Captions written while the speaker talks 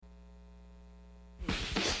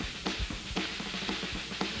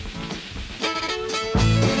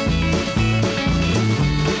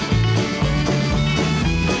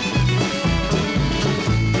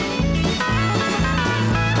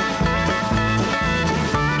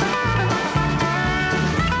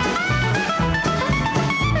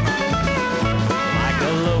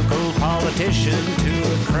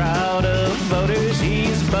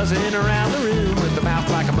buzzing around the room with a mouth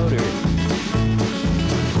like a motor.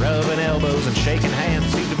 Rubbing elbows and shaking hands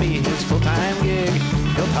seem to be his full-time gig.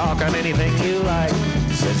 He'll talk on anything you like,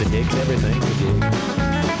 says he digs everything you dig.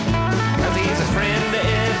 Cause he's a friend to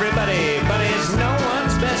everybody, but he's no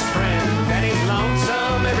one's best friend. And he's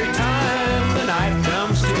lonesome every time the night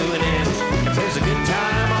comes to an end. If there's a good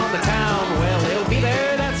time on the town, well, he'll be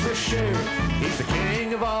there, that's for sure. He's the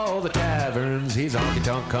king of all the taverns, he's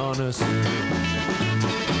honky-tonk connoisseur.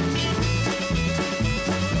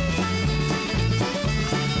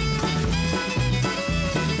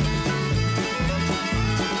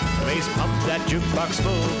 He's pumped that jukebox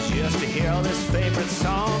full just to hear all his favorite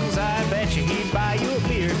songs. I bet you he'd buy you a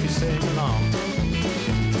beer if you sing along.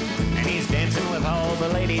 And he's dancing with all the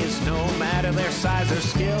ladies, no matter their size or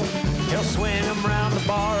skill. He'll swing them round the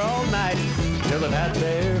bar all night till they've had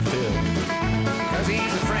their fill. Cause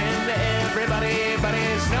he's a friend to everybody, but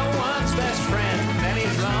he's no one's best friend. And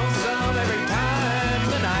he's lonesome every time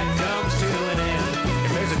the night comes to an end.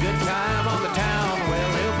 If there's a good time on the town, well,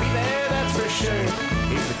 he'll be there, that's for sure.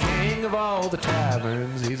 He's the king of all the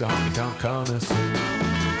taverns, he's a honky-tonk connoisseur.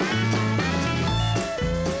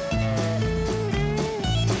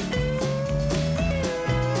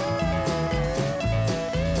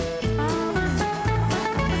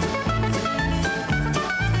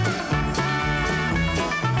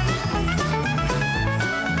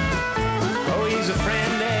 Oh, he's a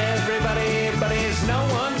friend to everybody, but he's no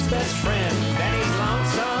one's best friend. And he's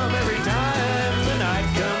lonesome every time the night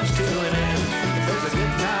comes to an end.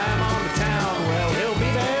 Time on the town, well, he'll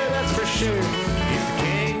be there, that's for sure. He's the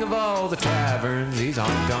king of all the taverns, he's a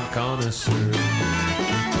honky-tonk connoisseur.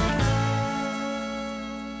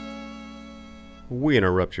 We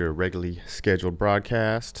interrupt your regularly scheduled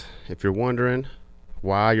broadcast. If you're wondering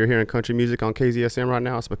why you're hearing country music on KZSM right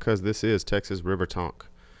now, it's because this is TXRiverTonk.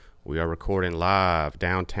 We are recording live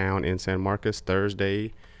downtown in San Marcos,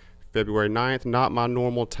 Thursday, February 9th, not my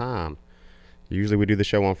normal time. Usually we do the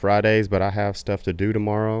show on Fridays, but I have stuff to do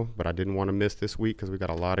tomorrow, but I didn't want to miss this week because we got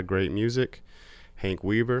a lot of great music. Hank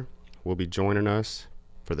Weaver will be joining us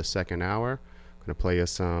for the second hour. Going to play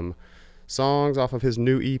us some songs off of his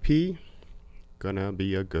new EP. Gonna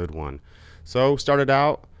be a good one. So started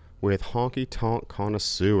out with Honky Tonk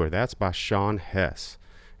Connoisseur. That's by Sean Hess,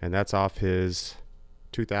 and that's off his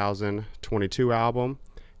 2022 album,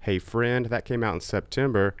 Hey Friend. That came out in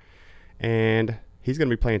September, and he's going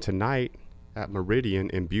to be playing tonight at Meridian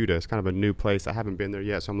in Buda. It's kind of a new place. I haven't been there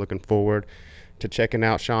yet, so I'm looking forward to checking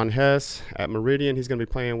out Sean Hess at Meridian. He's going to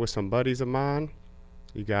be playing with some buddies of mine.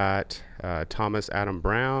 You got Thomas Adam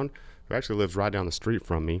Brown, who actually lives right down the street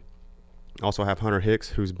from me. Also have Hunter Hicks,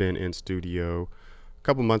 who's been in studio a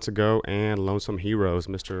couple months ago, and Lonesome Heroes,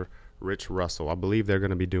 Mr. Rich Russell. I believe they're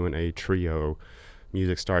going to be doing a trio.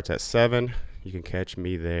 Music starts at 7. You can catch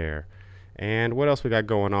me there. And what else we got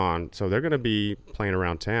going on? So they're going to be playing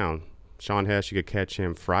around town. Sean Hess, you could catch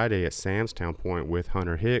him Friday at Sam's Town Point with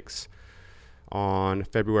Hunter Hicks. On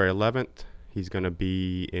February 11th, he's going to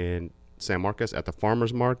be in San Marcos at the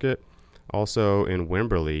Farmers Market. Also in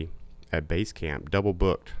Wimberley at Base Camp, double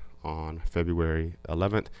booked on February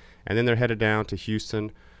 11th. And then they're headed down to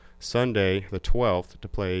Houston Sunday the 12th to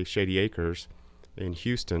play Shady Acres in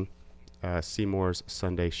Houston. Seymour's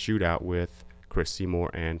Sunday Shootout with Chris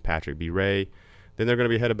Seymour and Patrick B. Ray. Then they're going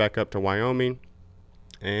to be headed back up to Wyoming.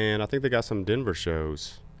 And I think they got some Denver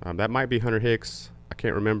shows. That might be Hunter Hicks. I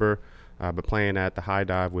can't remember. But playing at the High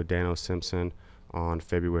Dive with Dano Simpson on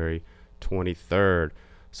February 23rd.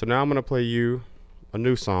 So now I'm going to play you a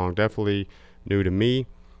new song, definitely new to me.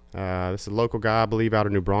 This is a local guy, I believe, out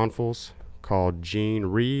of New Braunfels, called Gene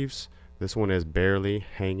Reeves. This one is Barely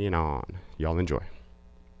Hanging On. Y'all enjoy.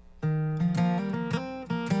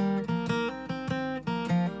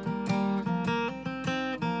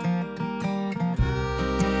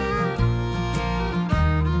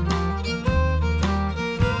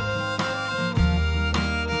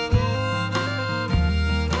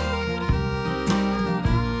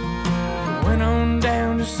 Went on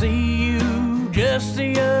down to see you just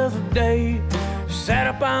the other day. Sat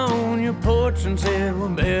up on your porch and said we're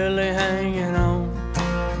barely hanging on.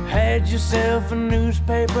 Had yourself a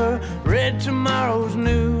newspaper, read tomorrow's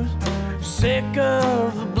news. Sick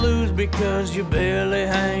of the blues because you're barely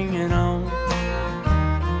hanging on.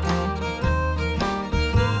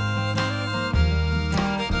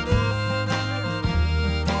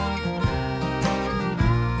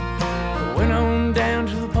 I went on down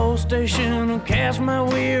to the post station and cast my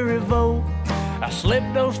weary vote. I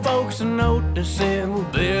slipped those folks a note that said we're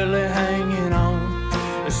barely hanging on.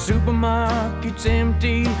 The supermarket's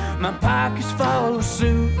empty, my pockets follow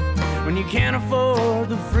suit. When you can't afford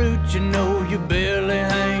the fruit, you know you're barely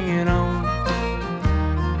hanging on.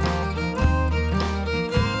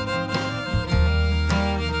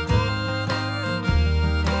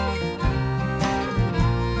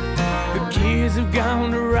 The kids have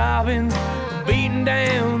gone to robbing, beating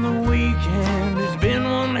down the weekend. It's been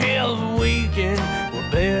one hell of a weekend,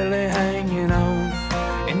 we're barely hanging on.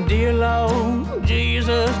 And dear Lord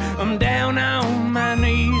Jesus, I'm down on my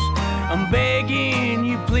knees, I'm begging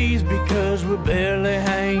you please, because we're barely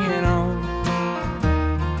hanging on.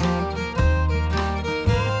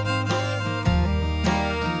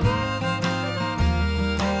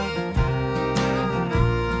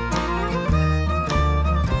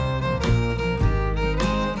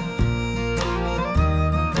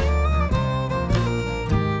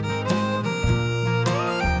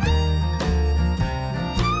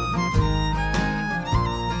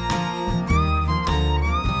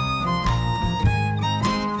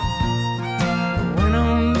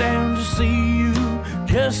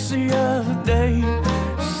 Just the other day,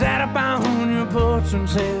 sat up on your porch and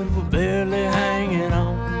said we're barely hanging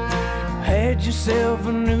on. Had yourself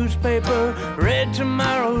a newspaper, read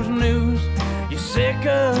tomorrow's news. You're sick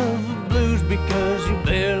of the blues because you're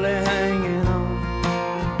barely hanging on.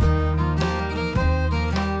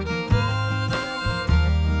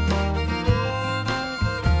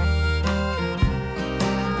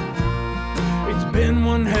 It's been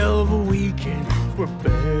one hell of a weekend, we're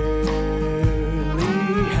barely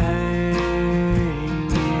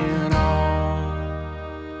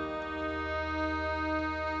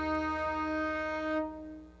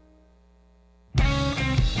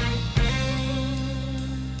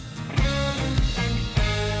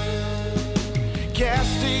gas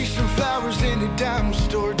station flowers in a dime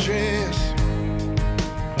store dress.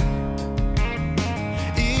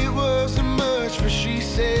 It wasn't much, but she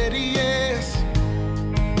said yes.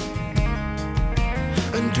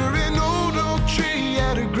 Under an old oak tree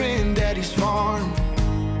at her granddaddy's farm.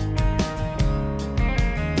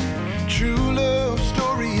 True love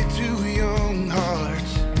story of two young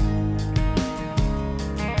hearts.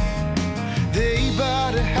 They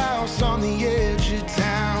bought a house on the edge of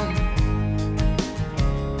town.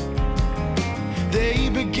 They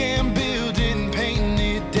began building, painting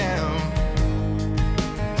it down.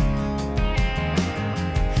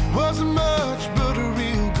 Wasn't much, but a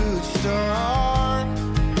real good start.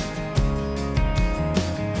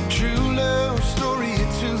 True love story of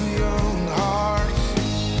two young hearts.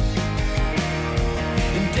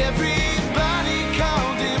 And everybody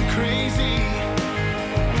called him crazy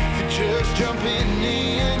for just jumping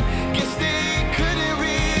in. Guess they couldn't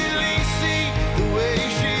really see the way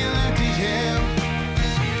she looked at him.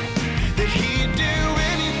 He'd do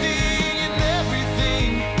anything and everything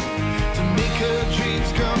to make her dreams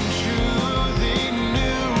come true. They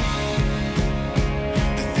knew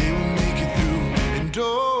that they would make it through, and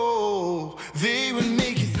oh, they would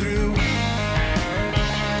make it through.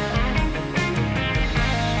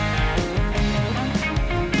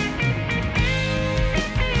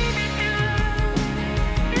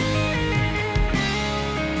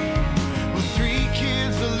 Well, 3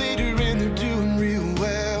 kids are later and they're doing real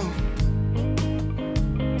well.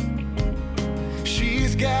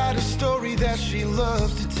 Got a story that she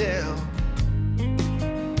loves to tell.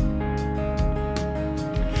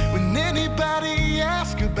 When anybody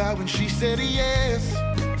asks about when she said yes,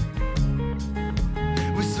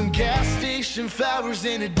 with some gas station flowers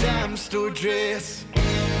in a dime store dress.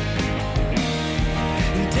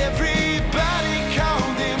 And everybody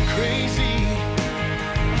called them crazy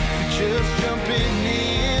for just jumping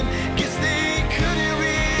in. Guess they couldn't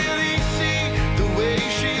really see the way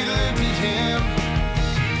she looked at him.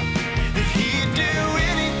 He'd do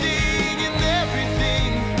anything and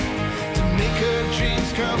everything to make her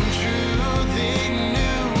dreams come true. They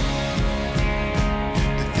knew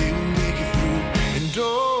that they would make it through, and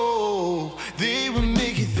oh, they would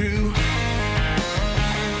make it through.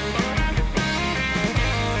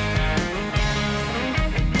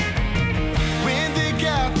 When they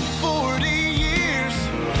got to 40 years,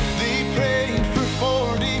 they prayed for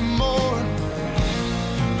 40 more.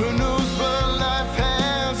 Who knows what life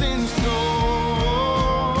has in store?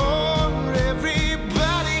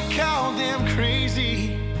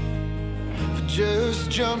 Just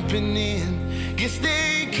jumping in. Guess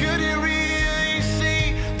they couldn't really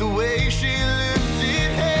see the way she looked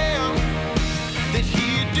at him. That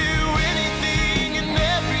he'd do anything and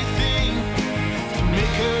everything to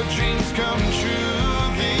make her dreams come true.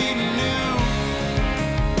 They knew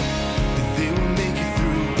that they would make it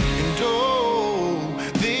through, and oh,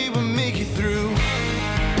 they would make it through.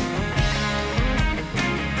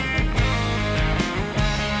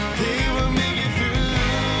 They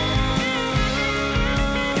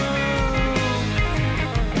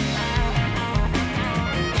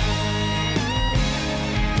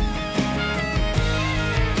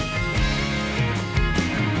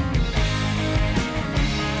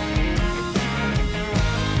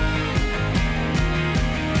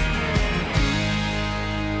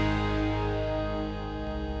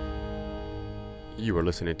You are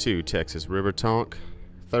listening to Texas River Tonk,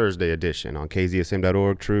 Thursday edition on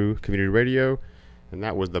KZSM.org True Community Radio. And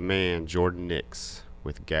that was the man, Jordan Nix,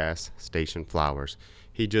 with Gas Station Flowers.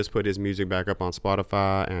 He just put his music back up on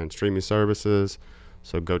Spotify and streaming services,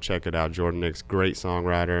 so go check it out. Jordan Nix, great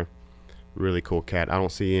songwriter, really cool cat. I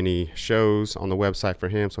don't see any shows on the website for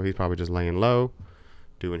him, so he's probably just laying low,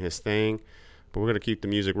 doing his thing. But we're going to keep the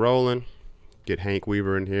music rolling, get Hank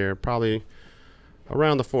Weaver in here, probably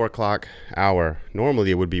around the 4 o'clock hour.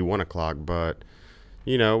 Normally it would be 1 o'clock, but,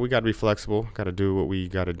 you know, we got to be flexible, got to do what we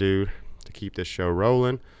got to do to keep this show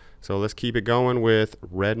rolling. So let's keep it going with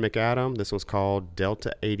Red McAdam. This one's called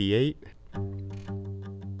Delta 88.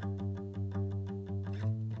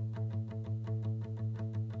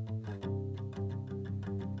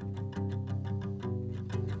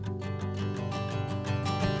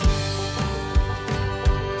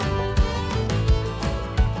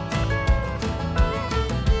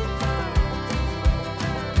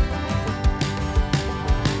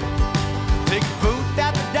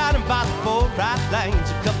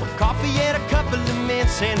 A cup of coffee and a couple of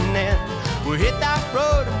mints, and then we'll hit that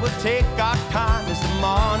road and we'll take our time as the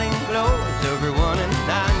morning glows over 1 and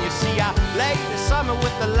 9. You see, I laid the summer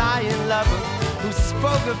with a lying lover who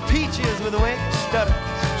spoke of peaches with a wicked stutter.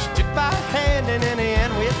 She took my hand and in the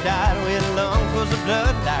end we died with lungs of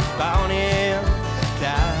blood like Bonnie and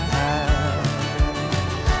Clyde.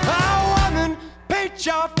 Oh, woman, paint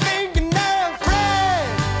your fingernails red.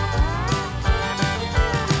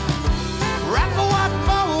 Wrap a white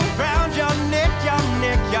bow around your neck, your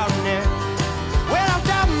neck, your neck. Well, I'm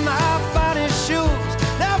down my finest shoes,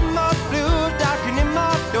 left my blues darkening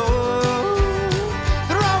my door.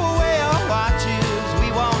 Throw away our watches,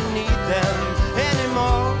 we won't need them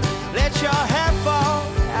anymore. Let your hair fall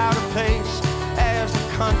out of place as the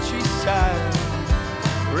countryside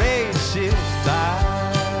races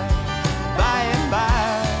by and by.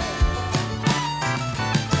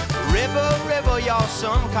 River, you're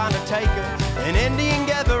some kind of taker, an Indian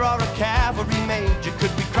gather or a cavalry major.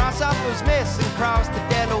 Could we cross off those myths and cross the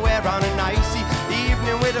Delaware on an icy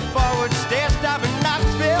evening with a forward stair stop in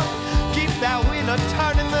Knoxville? Keep that wheeler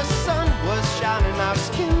turning, the sun was shining, our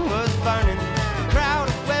skin was burning. A crowd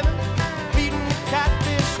of women feeding the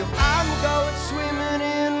catfish, so I'm going swimming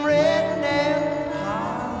in Redneck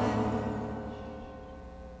Holland.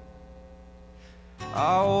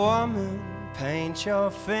 Oh, woman, paint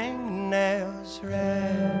your fingernails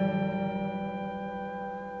red.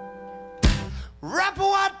 Wrap a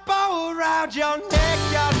white bow around your neck,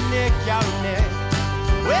 your neck, your neck.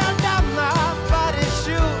 Well, down my body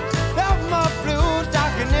shoes, down my blues,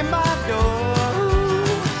 darkening my door.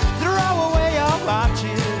 Throw away your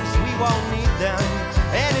watches, we won't need them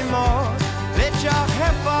anymore. Let your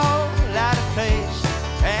hair fall out of place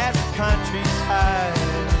as the countryside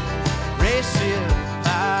races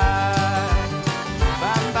by,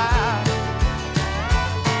 by, by.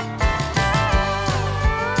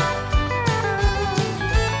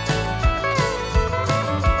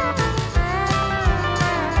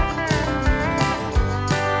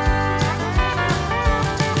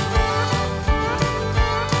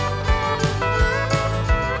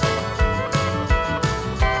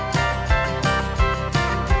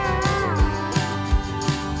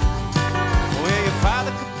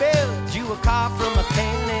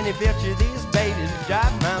 He built you these babies to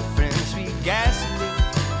drive my friends. Sweet gasoline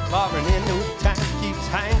pouring into a tank keeps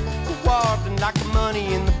hanging, warbling like the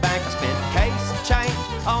money in the bank. I spent a case of change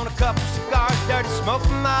on a couple cigars, dirty smoke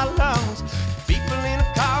in my lungs. People in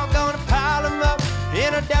a car gonna pile them up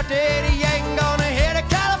in a Delta 88, gonna head to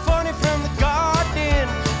California from the Garden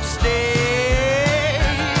State.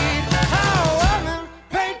 Oh, woman,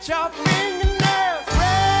 paint your fingernails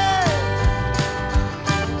red.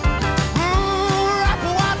 Wrap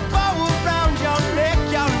a white bow around your neck,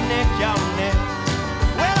 your neck, your neck.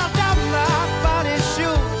 Well, I got my funny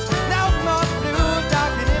shoes, now my blues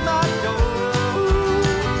knocking in my door.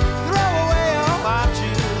 Throw away our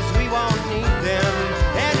watches, we won't need them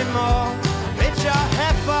anymore. Let your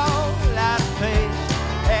hair fall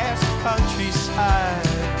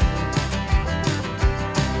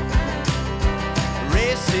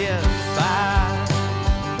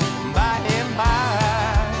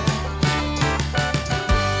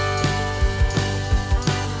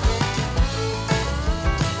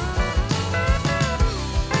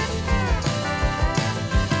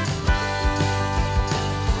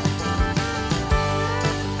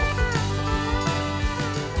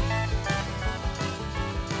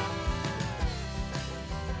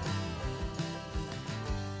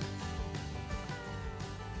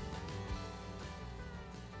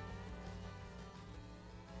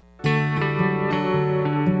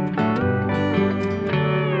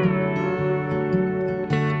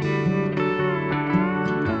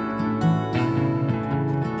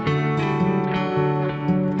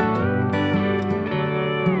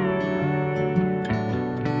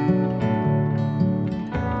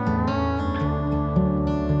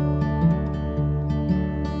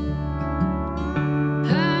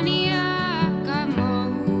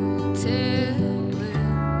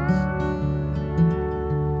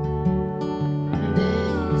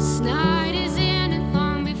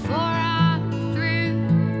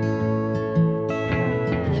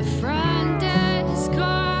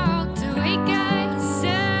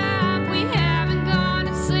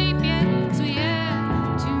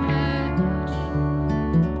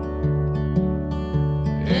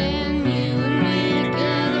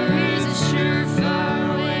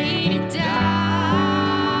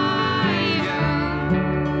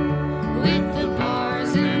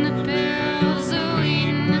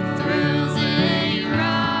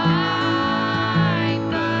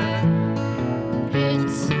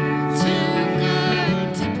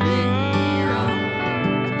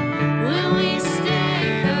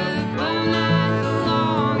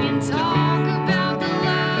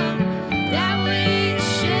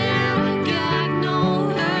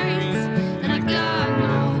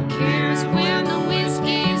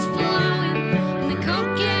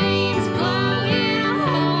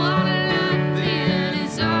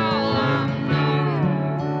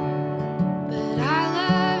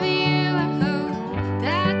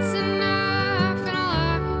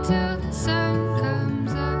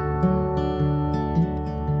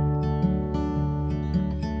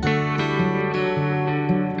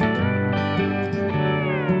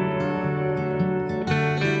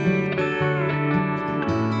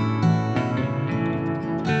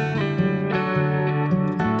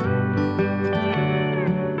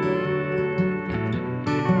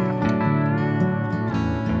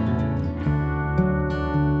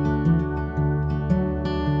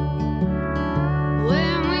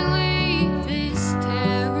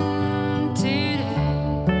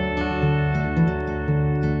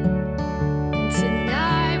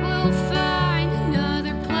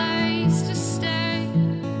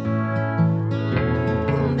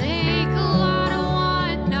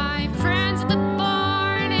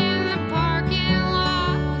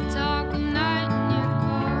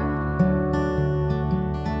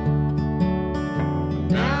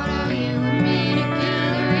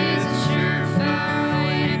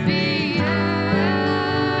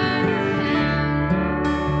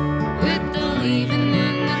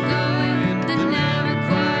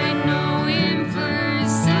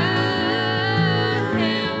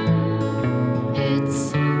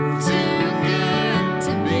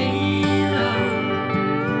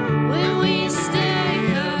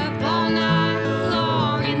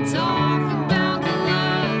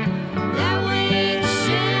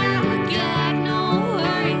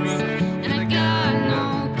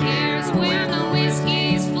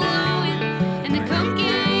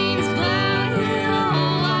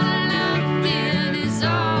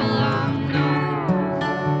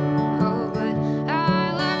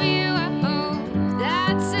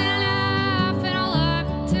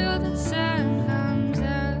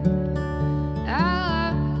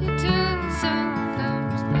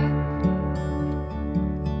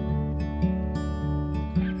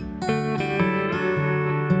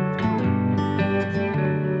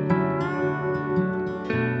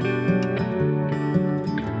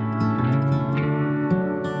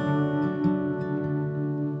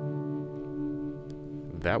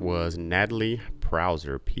That was Natalie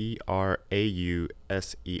Prauser, P-R-A-U-S-E-R,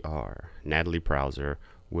 Natalie Prauser,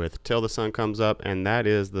 with Till the Sun Comes Up, and that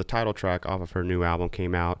is the title track off of her new album.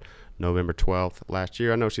 Came out November 12th last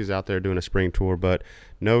year. I know she's out there doing a spring tour, but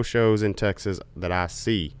no shows in Texas that I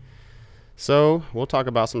see. So we'll talk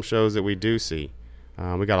about some shows that we do see.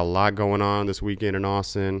 We got a lot going on this weekend in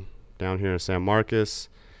Austin, down here in San Marcos.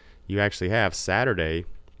 You actually have Saturday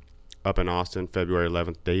up in Austin, February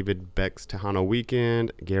 11th, David Beck's Tejano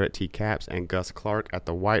Weekend, Garrett T. Capps, and Gus Clark at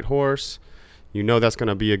the White Horse. You know that's going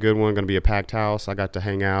to be a good one, going to be a packed house. I got to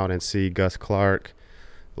hang out and see Gus Clark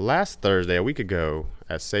last Thursday, a week ago,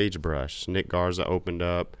 at Sagebrush. Nick Garza opened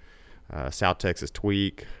up, South Texas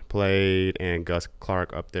Tweak played, and Gus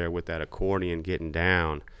Clark up there with that accordion getting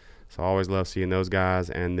down. So I always love seeing those guys.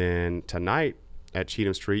 And then tonight at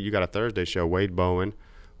Cheatham Street, you got a Thursday show, Wade Bowen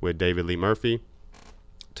with David Lee Murphy.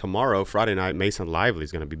 Tomorrow, Friday night, Mason Lively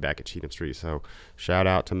is going to be back at Cheatham Street. So shout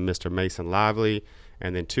out to Mr. Mason Lively.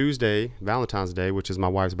 And then Tuesday, Valentine's Day, which is my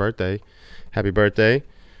wife's birthday. Happy birthday.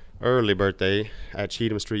 Early birthday. At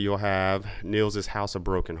Cheatham Street, you'll have Nils' House of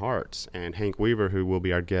Broken Hearts. And Hank Weaver, who will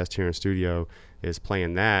be our guest here in studio, is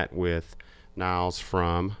playing that with Niles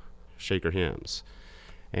from Shaker Hymns.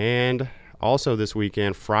 And also this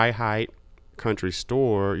weekend, Freiheit Country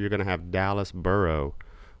Store, you're going to have Dallas Burrow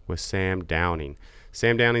with Sam Downing.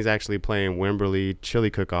 Sam Downey's actually playing Wimberley Chili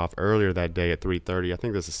Cook-Off earlier that day at 3:30. I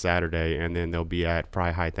think this is Saturday, and then they'll be at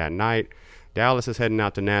Freiheit that night. Dallas is heading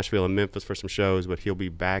out to Nashville and Memphis for some shows, but he'll be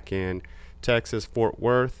back in Texas, Fort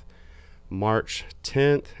Worth, March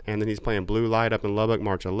 10th. And then he's playing Blue Light up in Lubbock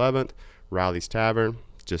March 11th. Riley's Tavern,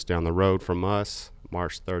 just down the road from us,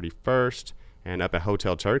 March 31st. And up at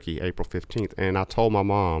Hotel Turkey, April 15th. And I told my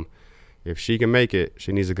mom, if she can make it,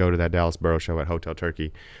 she needs to go to that Dallas Borough show at Hotel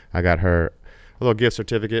Turkey. I got her a little gift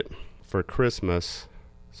certificate for Christmas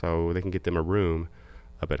so they can get them a room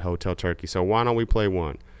up at Hotel Turkey. So why don't we play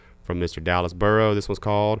one from Mr. Dallas Borough? This one's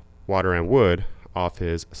called Water and Wood off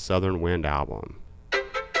his Southern Wind album.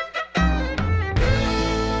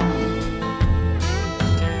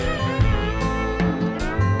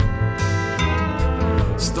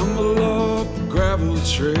 Stumble up a gravel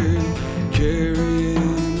trail, carrying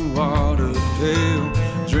a water pail,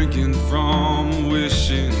 drinking from a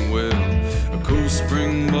wishing well, a cool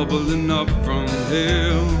spring bubbling up from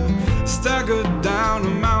hell. Staggered down a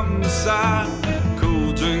mountainside,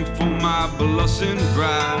 cool drink for my blushing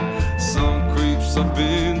bride. Sun creeps up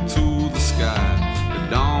into the sky, the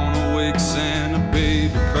dawn awakes and a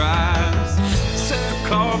baby cries. Set the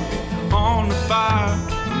coffee on the fire,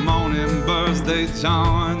 the morning birds they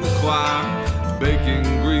join the choir. Baking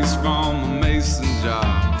grease from a mason jar,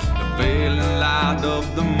 the failing light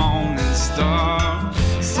of the morning star.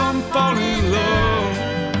 Some fall in love,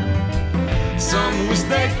 some wish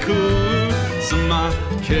they could, some might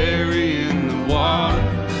carry in the water,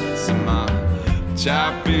 some might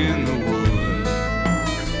chop in the wood.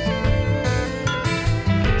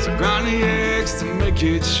 So grind the eggs to make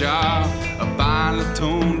it sharp, a finely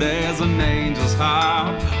tuned as an angel's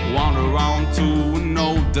harp. Wander on to an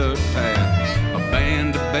old dirt path, a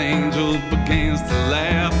band of angels begins to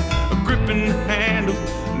laugh. A gripping handle,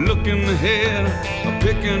 looking ahead, a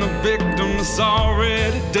picking a victim that's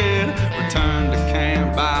already dead. Return to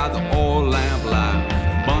camp by the oil lamp light,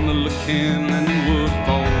 bundle of kindling wood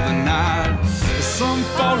for the night. Some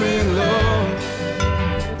fall in love,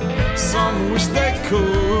 some wish they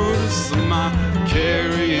could, some might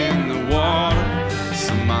carry in the water,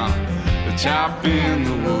 some might chop in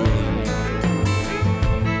the wood.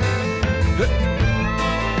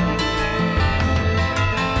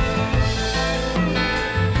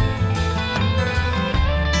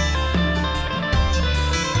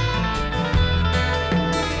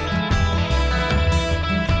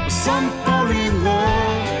 Some fall in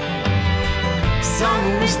love,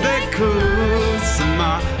 some wish they could, some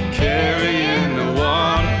might carry in the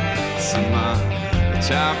water, some might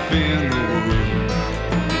chop in the wood.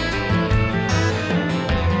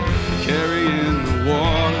 Carry in the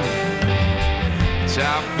water,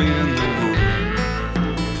 chop in the wood.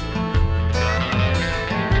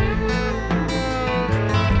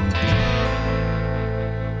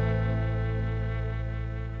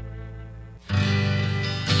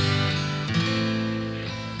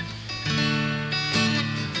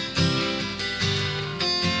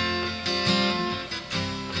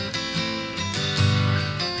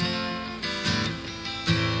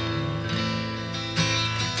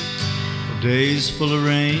 Days full of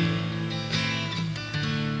rain,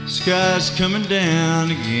 sky's coming down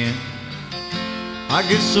again. I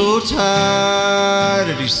get so tired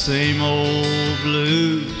of these same old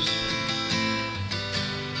blues,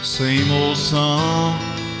 same old song.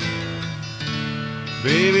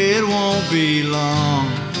 Baby, it won't be long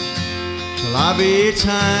till I be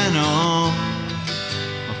tying on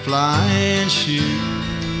my flying shoes,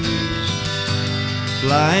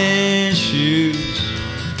 flying shoes.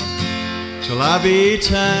 Till I be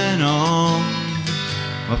tying on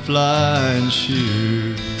my flying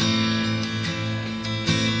shoes.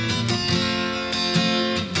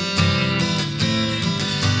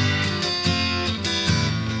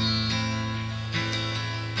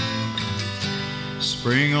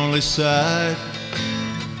 Spring only sighed,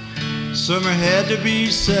 summer had to be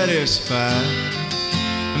satisfied,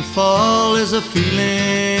 and fall is a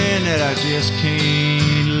feeling that I just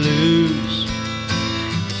can't lose.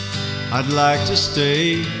 I'd like to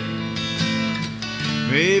stay,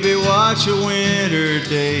 maybe watch a winter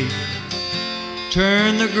day,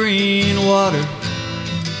 turn the green water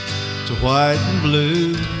to white and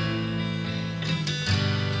blue.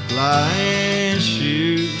 Flying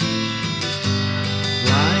shoes,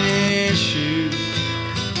 flying shoes,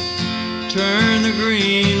 turn the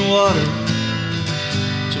green water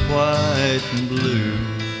to white and blue.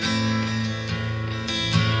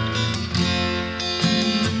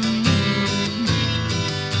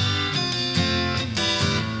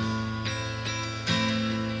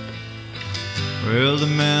 Well, the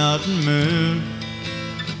mountain moon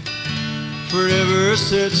forever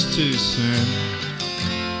sets too soon,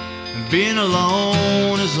 and being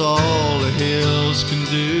alone is all the hills can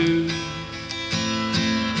do.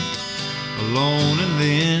 Alone and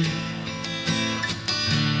then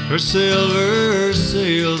her silver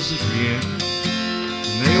sails again,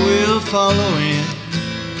 and they will follow in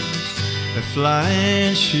a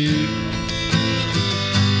flying shoe,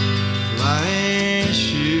 flying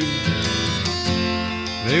shoe.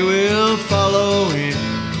 They will follow in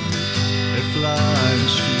a flying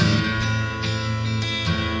shoe.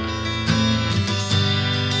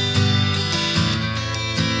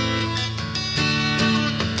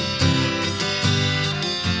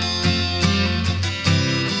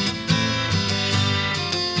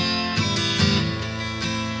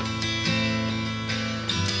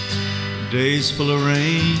 Days full of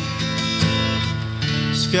rain,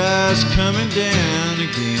 sky's coming down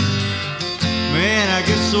again. Man, I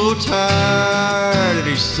get so tired of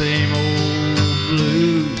these same old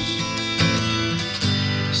blues,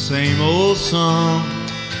 same old song.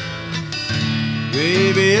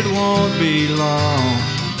 Baby, it won't be long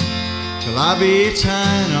till I'll be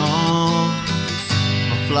tying on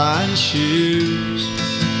my flying shoes,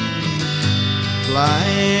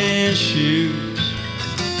 flying shoes.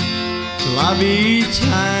 Till I be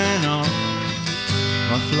tying on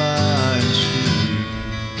my flying shoe.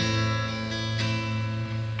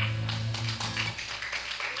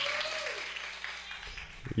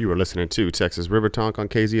 You are listening to Texas River Tonk on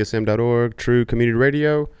KZSM.org, True Community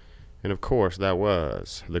Radio. And of course, that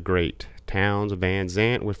was the great Townes Van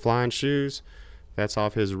Zandt with Flying Shoes. That's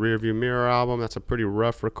off his Rearview Mirror album. That's a pretty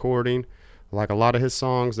rough recording. Like a lot of his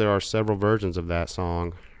songs, there are several versions of that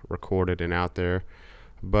song recorded and out there.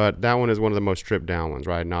 But that one is one of the most stripped down ones,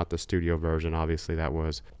 right? Not the studio version. Obviously, that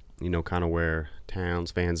was, kind of where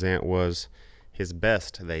Townes Van Zandt was his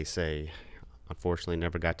best, they say. Unfortunately,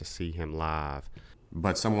 never got to see him live.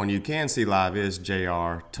 But someone you can see live is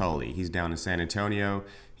J.R. Tully. He's down in San Antonio.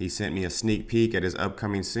 He sent me a sneak peek at his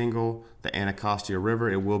upcoming single, The Anacostia River.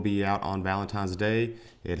 It will be out on Valentine's Day.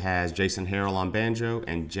 It has Jason Harrell on banjo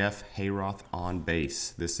and Jeff Hayroth on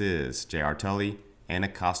bass. This is J.R. Tully,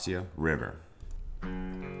 Anacostia River.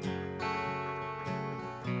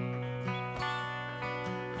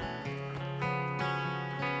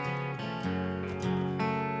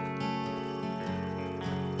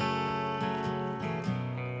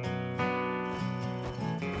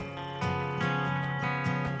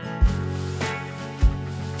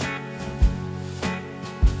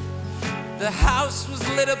 The house was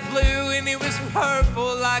lit up blue and it was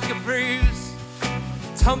purple like a bruise.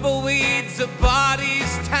 Tumbleweeds of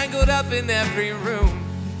bodies tangled up in every room.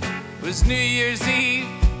 It was New Year's Eve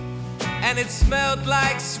and it smelled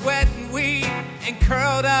like sweat and weed. And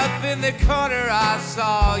curled up in the corner I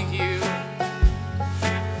saw you.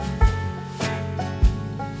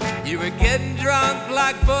 You were getting drunk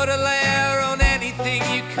like Baudelaire on anything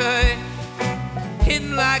you could.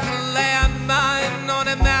 Hidden like a landmine on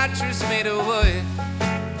a mattress made of wood.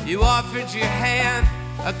 You offered your hand,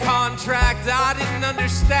 a contract I didn't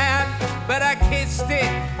understand, but I kissed it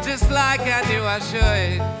just like I knew I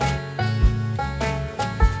should.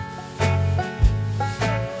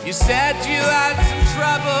 You said you had some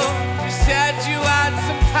trouble, you said you had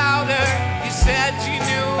some powder, you said you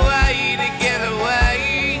knew a way to get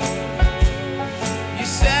away. You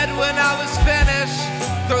said when I was finished,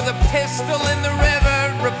 throw the pistol in the river,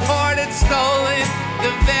 report it stolen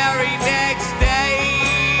the very next day.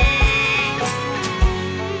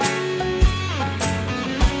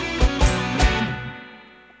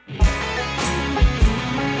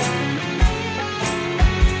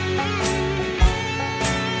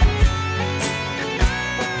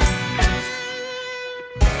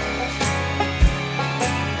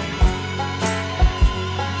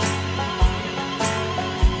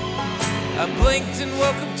 I blinked and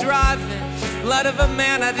woke up driving, blood of a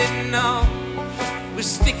man I didn't know. With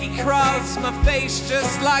sticky crawls, my face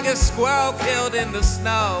just like a squirrel killed in the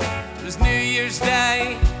snow. It was New Year's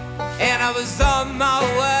Day, and I was on my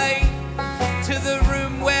way to the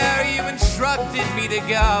room where you instructed me to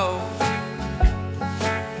go.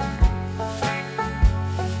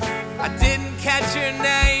 I didn't catch your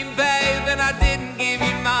name, babe, and I didn't give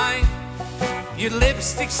you mine. Your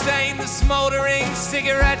lipstick stained the smoldering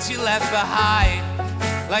cigarette you left behind.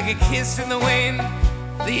 Like a kiss in the wind,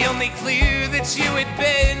 the only clue that you had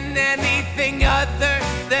been anything other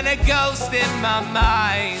than a ghost in my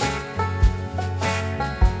mind.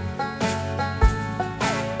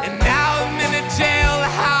 And now I'm in a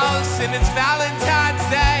jailhouse and it's Valentine's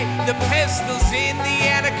Day. The pistol's in the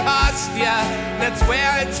Anacostia, that's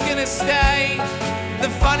where it's gonna stay. The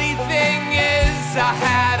funny thing is I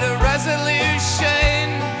had a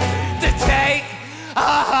resolution to take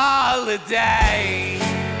a holiday.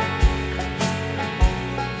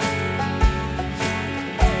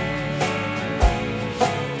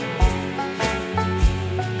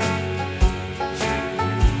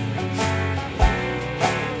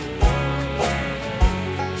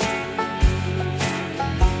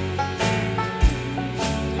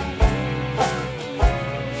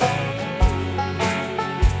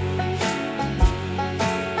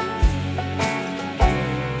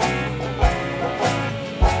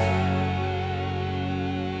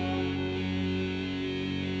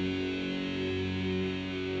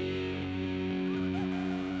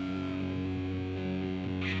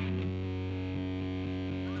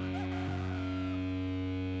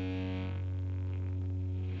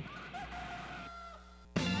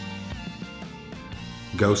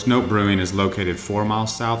 Ghost Note Brewing is located 4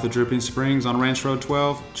 miles south of Dripping Springs on Ranch Road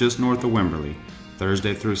 12, just north of Wimberley.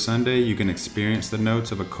 Thursday through Sunday, you can experience the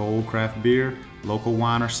notes of a cold craft beer, local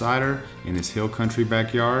wine or cider in this hill country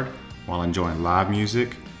backyard while enjoying live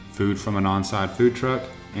music, food from an on-site food truck,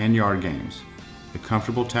 and yard games. The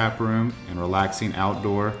comfortable tap room and relaxing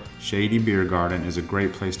outdoor, shady beer garden is a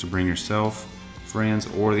great place to bring yourself, friends,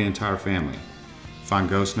 or the entire family. Find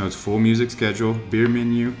Ghost Note's full music schedule, beer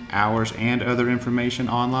menu, hours, and other information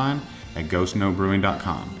online at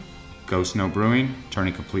ghostnotebrewing.com. Ghost Note Brewing,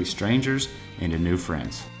 turning complete strangers into new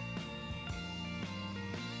friends.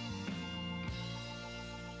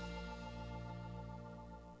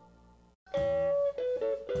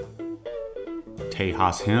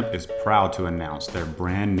 Tejas Hemp is proud to announce their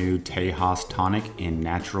brand new Tejas Tonic in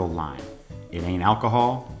natural line. It ain't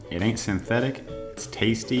alcohol, it ain't synthetic, it's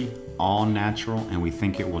tasty, all natural, and we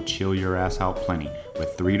think it will chill your ass out plenty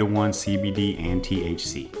with 3-to-1 CBD and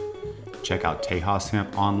THC. Check out Tejas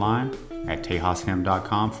Hemp online at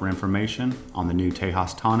tejashemp.com for information on the new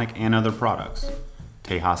Tejas Tonic and other products.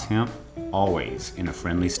 Tejas Hemp, always in a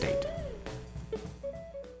friendly state.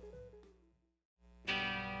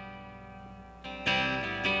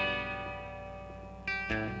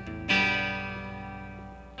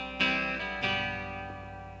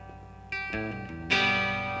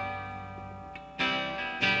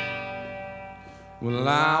 Well,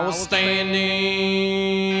 I was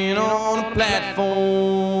standing on a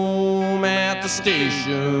platform at the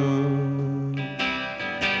station,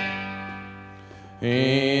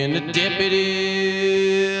 and the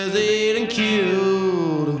deputies, they done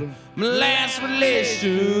killed my last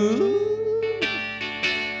relation.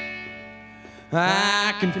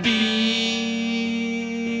 I can feel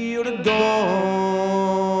the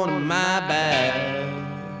gun in my back,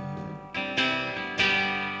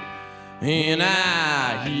 and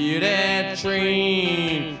I hear that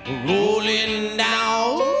train rolling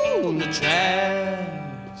down the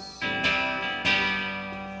tracks,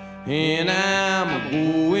 and I'm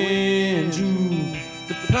going to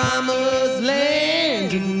the promised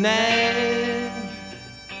land tonight.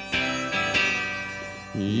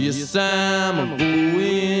 Yes, I'm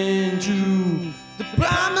going to the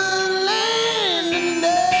promised land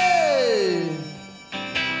tonight.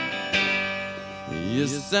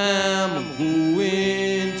 Yes, I'm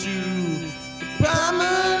going to the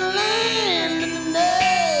promised land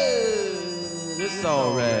tonight. It's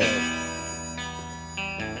alright.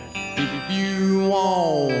 If you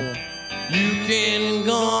want, you can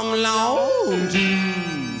come along too.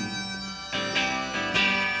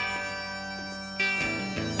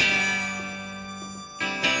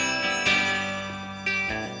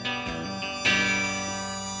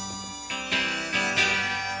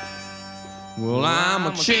 Well, I'm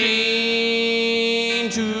a chain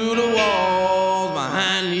to the walls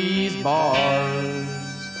behind these bars,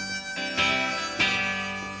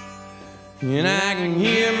 and I can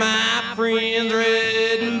hear my friends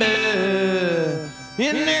riding by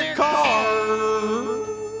in their cars.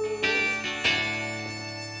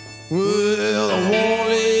 Well, I won't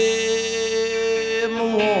let my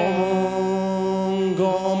woman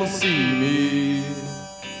come and see me,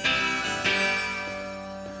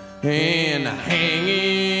 and the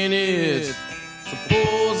hanging is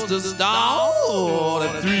supposed to start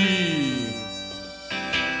at 3,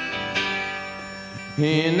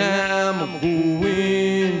 and I'm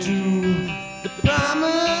going to the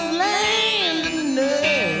promised land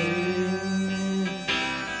tonight.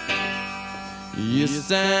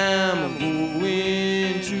 Yes, I'm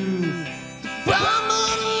going to the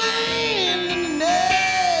promised land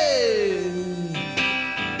tonight.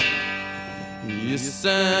 Yes,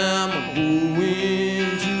 I'm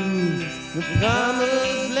going to the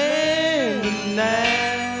promised land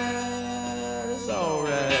tonight. It's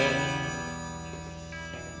alright.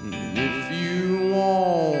 If you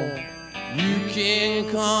want, you can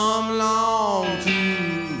come along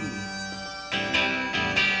too.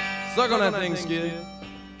 Suck on that thing, Skid.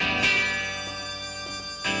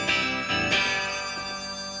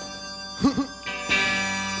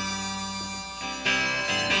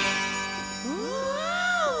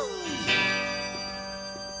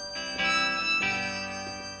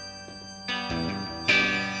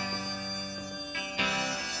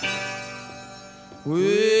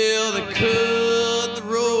 Well, they cut the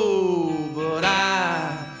road, but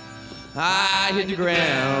I hit the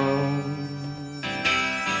ground.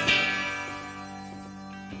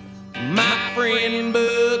 My friend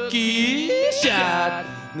Bucky shot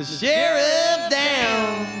the sheriff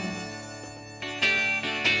down.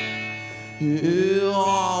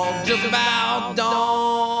 Yeah, just about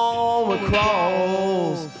dawn, we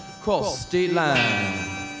cross the state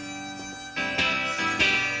line.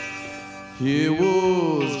 It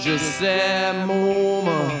was just that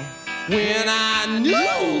moment when I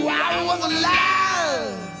knew I was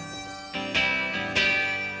alive.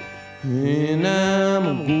 And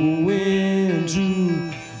I'm going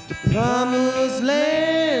to the promised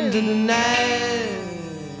land tonight.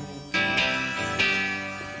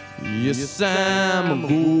 Yes, I'm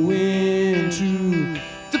going to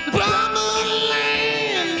the promised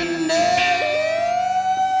land tonight.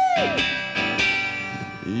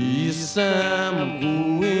 Yes, I'm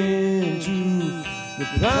going to the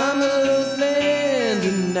promised land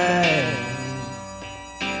tonight.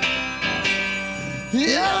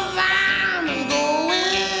 Yes, I'm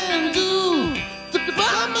going to the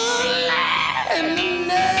promised land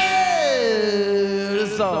tonight.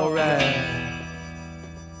 It's alright.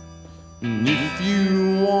 And if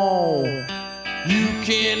you want, you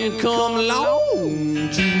can come along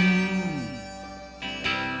too.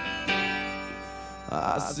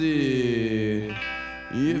 I said,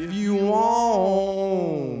 if you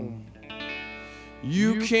want,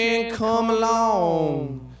 you can come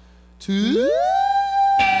along too.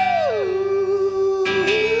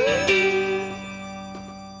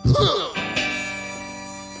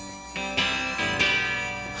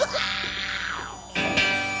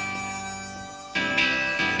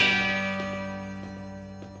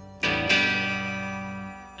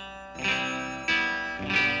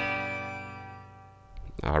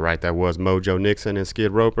 All right, that was Mojo Nixon and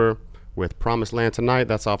Skid Roper with Promised Land Tonight.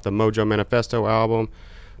 That's off the Mojo Manifesto album.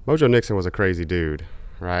 Mojo Nixon was a crazy dude,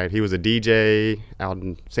 right? He was a DJ out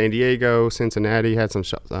in San Diego, Cincinnati, had some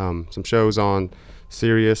shows on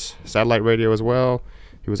Sirius satellite radio as well.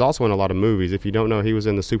 He was also in a lot of movies. If you don't know, he was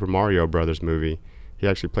in the Super Mario Brothers movie. He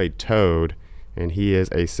actually played Toad, and he is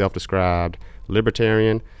a self-described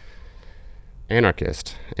libertarian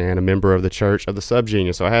anarchist and a member of the Church of the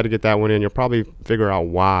Subgenius. So I had to get that one in. You'll probably figure out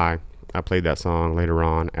why I played that song later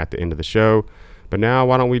on at the end of the show. But now,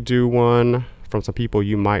 why don't we do one from some people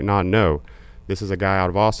you might not know? This is a guy out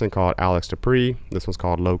of Austin called Alex Dupree. This one's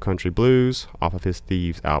called Low Country Blues off of his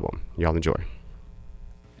Thieves album. Y'all enjoy.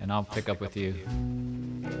 And I'll pick up with you.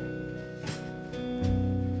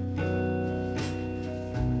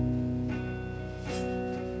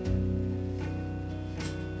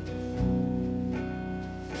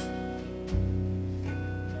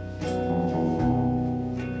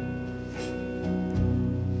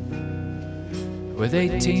 With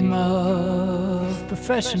a team of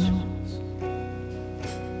professionals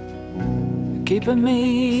keeping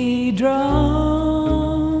me drunk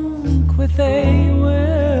with a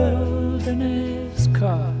wilderness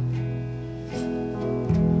card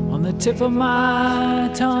on the tip of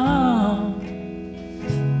my tongue.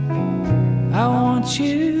 I want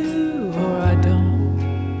you or I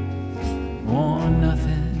don't want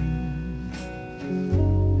nothing.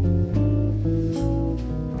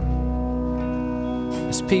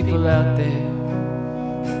 There's people out there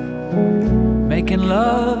making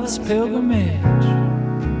love's pilgrimage,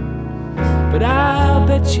 but I'll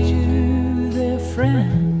bet you their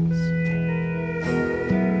friends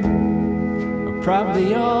are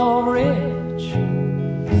probably all rich.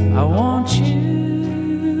 I want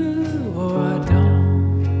you or I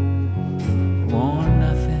don't want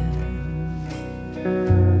nothing.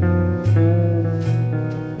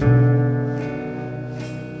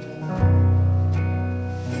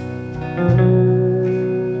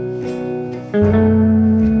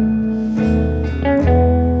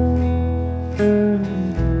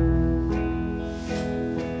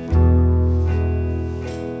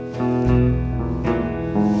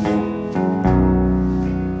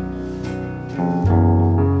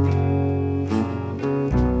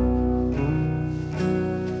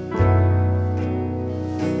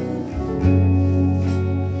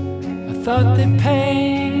 Thought that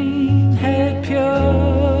pain had purified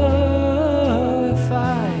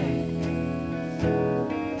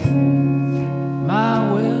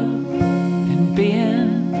my will in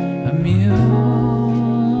being immune.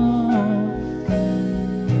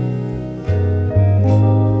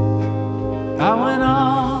 I went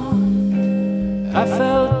on, I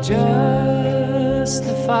felt justified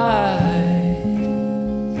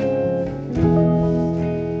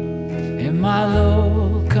in my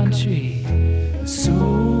low country. So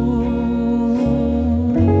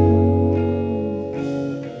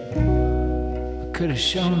I could have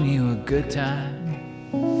shown you a good time,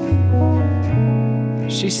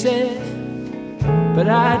 she said, but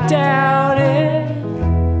I doubt it.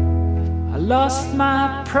 I lost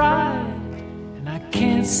my pride and I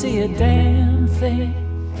can't see a damn thing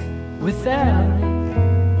without it.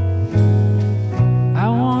 I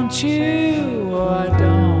want you or I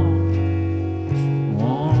don't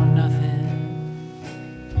want nothing.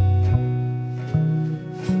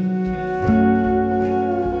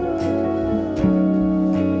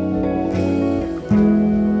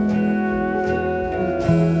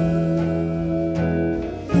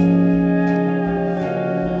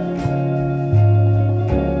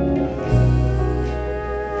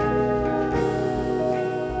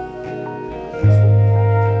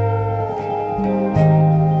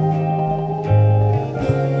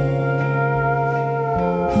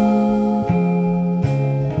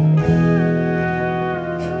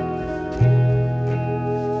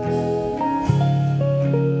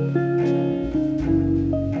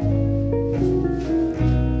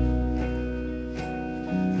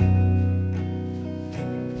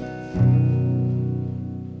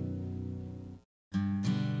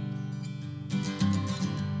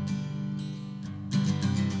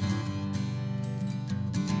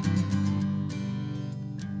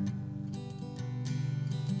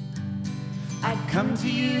 come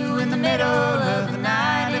to you in the middle of the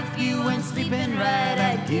night. If you weren't sleeping right,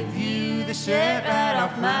 I'd give you the shirt right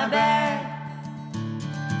off my back.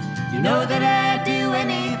 You know that I'd do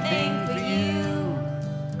anything for you,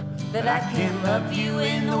 but I can't love you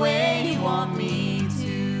in the way you want me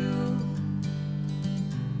to.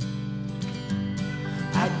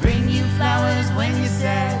 I'd bring you flowers when you're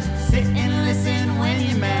sad, sit and listen when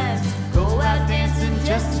you're mad, go out dancing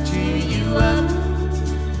just to cheer you up.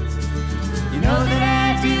 You know that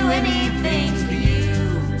I'd do anything for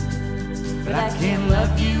you, but I can't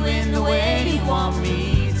love you in the way you want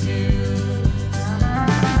me to.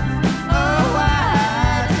 Oh,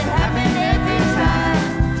 why does it happen every time?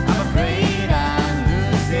 I'm afraid I'm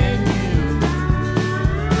losing you.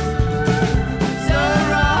 So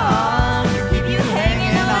wrong to keep you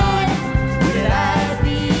hanging on. Did I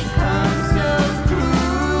become so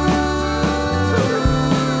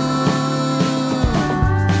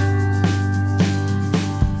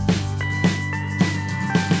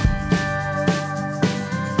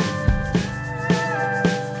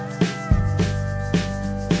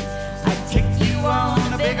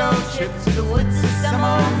trip to the woods or some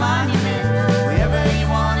old monument. Wherever you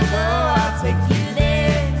wanna go, I'll take you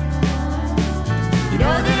there. You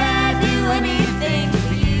know that I'd do anything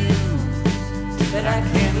for you, but I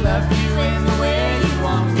can't love you in the way you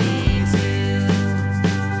want me to.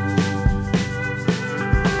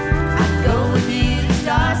 I'd go with you to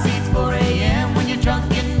Starseeds 4 a.m. when you're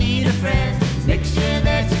drunk and need a friend. Make sure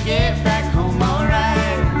that you get back home alright.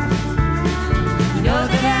 You know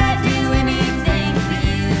that I'd do anything for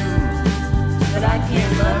you, but I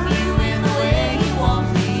can't love you in the way you want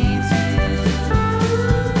me to.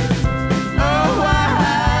 Oh,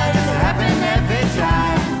 why does it happen every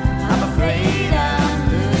time? I'm afraid I'm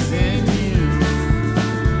losing you.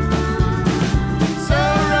 So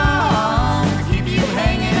wrong to keep you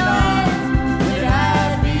hanging on, but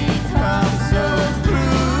I've become so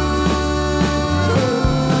cruel.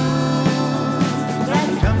 But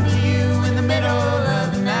I'd come to you in the middle of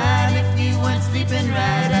the night. If you weren't sleeping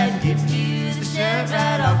right, I'd give you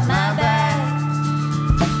right off my back.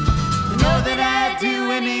 You know that I'd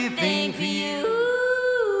do anything for you,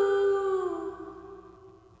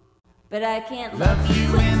 but I can't love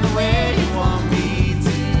you in the way you want me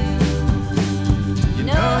to. You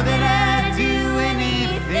know that I'd do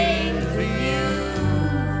anything for you,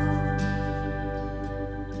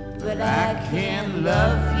 but I can't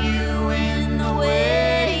love you in the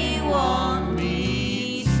way you want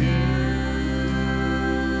me to.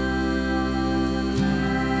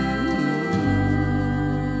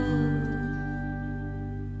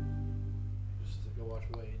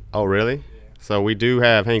 Oh, really? Yeah. So we do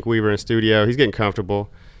have Hank Weaver in studio. He's getting comfortable.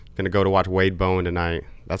 Going to go to watch Wade Bowen tonight.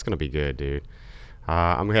 That's going to be good, dude.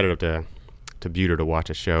 I'm headed up to Buter to watch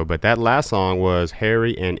a show. But that last song was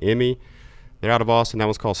Harry and Emmy. They're out of Austin. That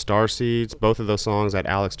one's called Starseeds. Both of those songs at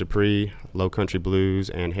Alex Dupree, Low Country Blues,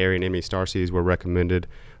 and Harry and Emmy Starseeds were recommended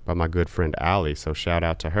by my good friend Allie. So shout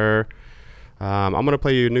out to her. I'm going to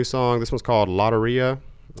play you a new song. This one's called Lotteria.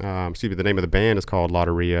 The name of the band is called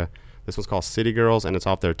Lotteria. This one's called City Girls, and it's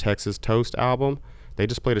off their Texas Toast album. They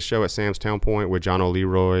just played a show at Sam's Town Point with John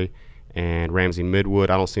O'Leroy and Ramsey Midwood.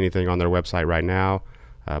 I don't see anything on their website right now,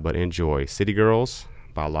 but enjoy. City Girls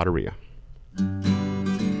by Lotteria.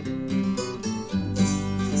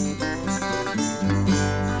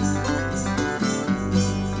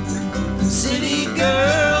 City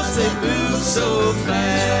girls, they move so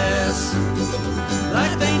fast,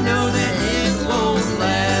 like they know that it won't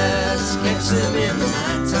last. Catch them in the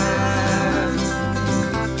nighttime,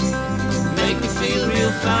 make me feel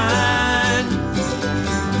real fine.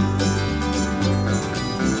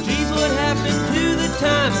 Geez, what happened to the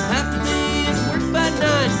time? Half the day and work by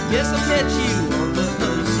 9. Guess I'll catch you on the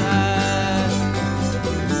other side.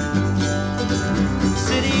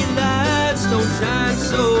 City lights don't shine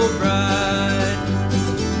so bright.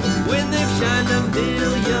 When they've shined a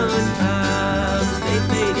million times, they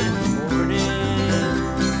fade in the morning.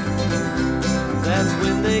 That's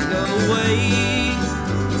when they go away.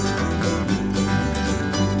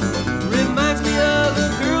 Reminds me of a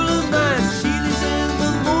girl of mine. She leaves in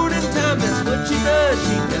the morning time. That's what she does.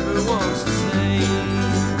 She never wants to stay.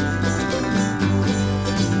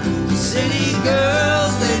 City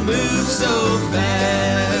girls, they move so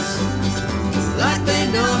fast, like they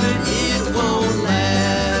know that it won't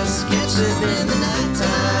last. Catch them in the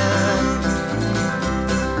nighttime,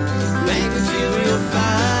 make me feel real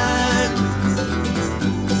fine.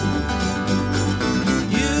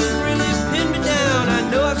 You really pinned me down. I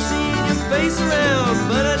know I've seen your face around,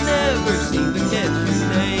 but I never seem to catch your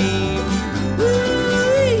name.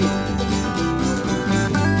 Woo-wee.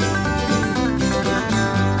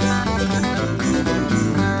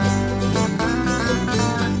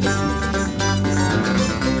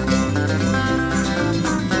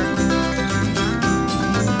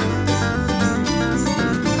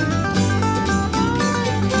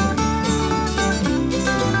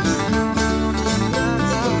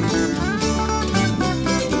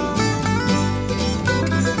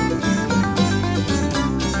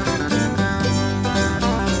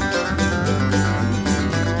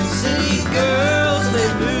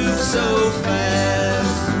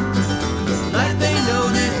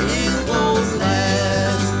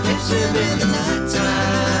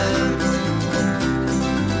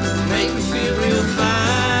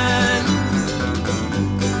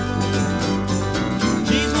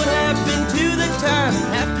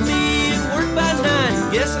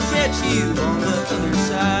 Guess I'll catch you on the other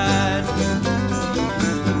side.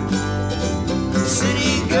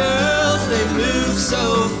 City girls, they move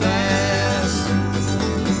so fast,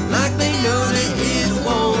 like they know that it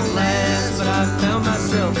won't last. But I found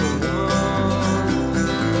myself a woman.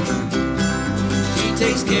 She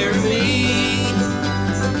takes care of me,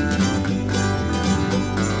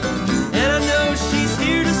 and I know she's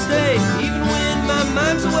here to stay, even when my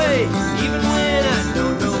mind's away, even when I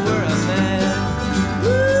don't know where I'm at.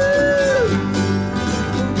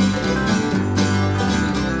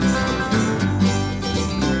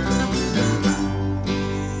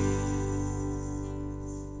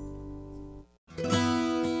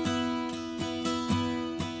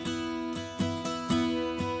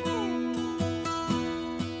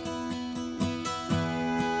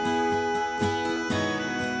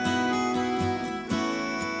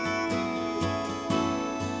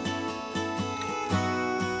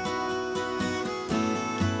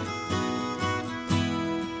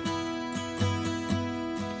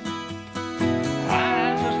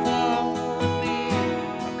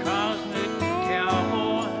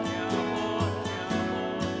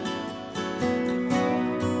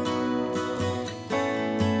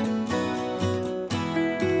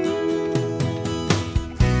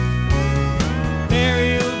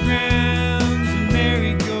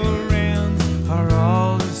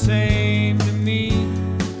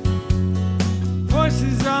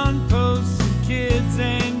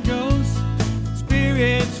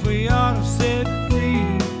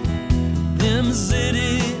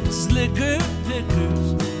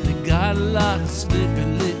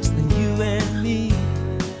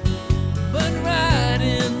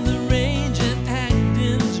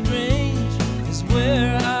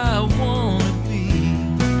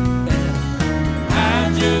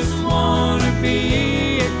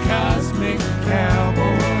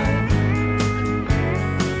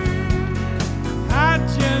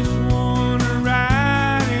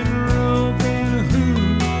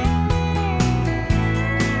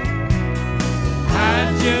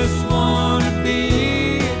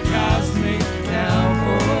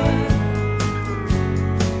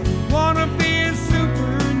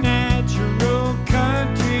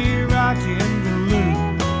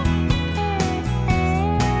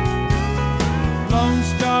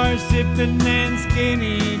 Sipping and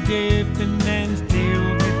skinny dipping and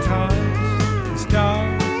steel guitars and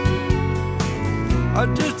stars are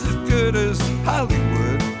just as good as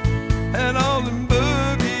Hollywood and all them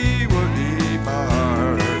boogie woogie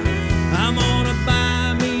bars. I'm gonna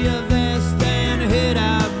buy me a vest and head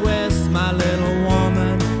out west, my little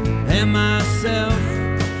woman and myself.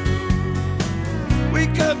 We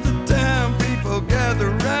come to town, people gather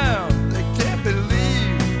round, they can't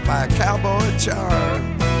believe my cowboy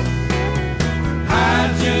charm.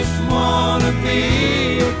 I just wanna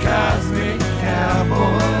be a cosmic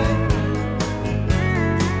cowboy.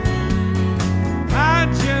 I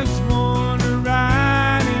just wanna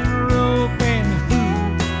ride and rope and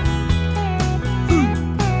hoop.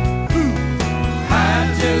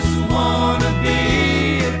 I just wanna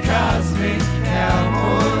be a cosmic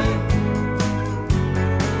cowboy.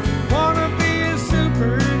 Wanna be a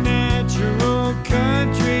supernatural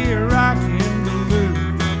country rockin'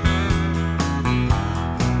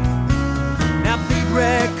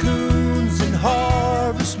 raccoons and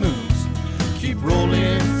harvest moons keep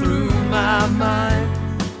rolling through my mind.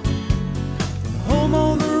 Home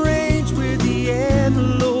on the range where the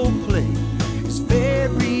antelope play is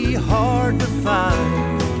very hard to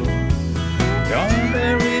find. Don't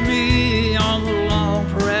bury me on the long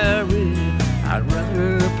prairie, I'd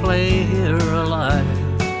rather play here alive.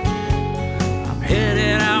 I'm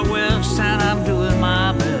headed out west and I'm doing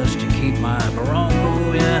my best to keep my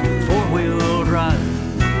Bronco in four-wheel drive.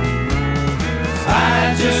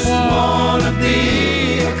 I just wanna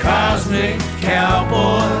be a cosmic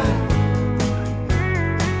cowboy.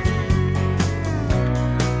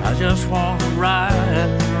 I just wanna ride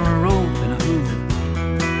a rope and a hoop.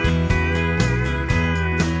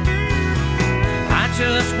 I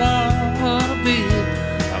just wanna be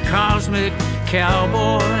a cosmic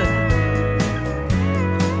cowboy.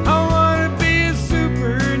 I wanna be a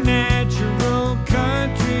supernatural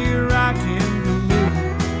country rockin'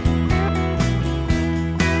 balloon.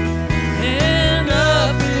 And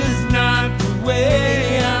up is not the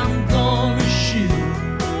way I'm gonna shoot.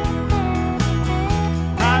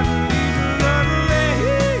 I believe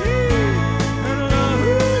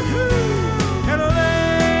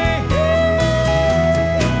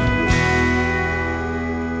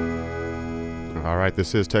All right,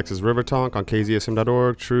 this is TXRiverTonk on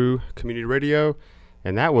KZSM.org, True Community Radio,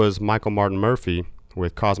 and that was Michael Martin Murphey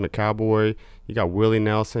with Cosmic Cowboy. You got Willie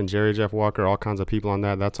Nelson, Jerry Jeff Walker, all kinds of people on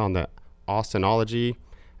that. That's on the Austinology,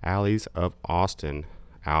 Alleys of Austin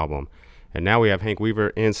album. And now we have Hank Weaver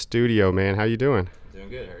in studio, man. How you doing? Doing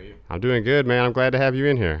good. How are you? I'm doing good, man. I'm glad to have you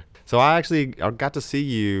in here. So I actually got to see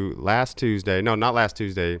you last Tuesday. No, not last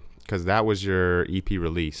Tuesday, because that was your EP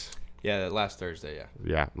release. Yeah, last Thursday, yeah.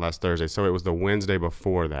 Yeah, last Thursday. So it was the Wednesday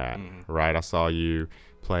before that, right? I saw you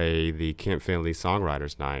play the Kent Finley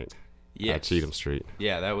Songwriters Night at Cheatham Street.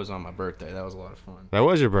 Yeah, that was on my birthday. That was a lot of fun. That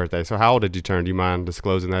was your birthday. So how old did you turn? Do you mind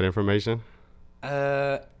disclosing that information?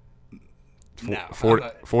 No.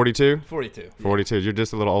 42? 42. 42. You're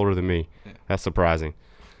just a little older than me. Yeah. That's surprising.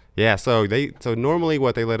 Yeah, so normally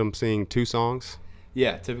they let them sing 2 songs?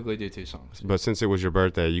 Yeah, typically do 2 songs. But since it was your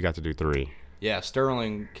birthday, you got to do 3. Yeah,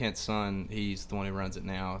 Sterling, Kent's son, he's the one who runs it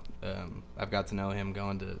now. I've got to know him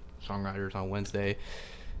going to Songwriters on Wednesday,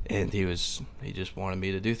 and he just wanted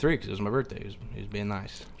me to do 3 because it was my birthday. He was being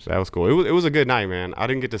nice. So that was cool. It was a good night, man. I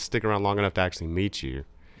didn't get to stick around long enough to actually meet you.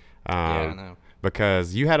 Yeah, I know.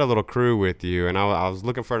 Because you had a little crew with you, and I was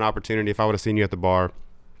looking for an opportunity. If I would have seen you at the bar,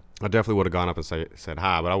 I definitely would have gone up and said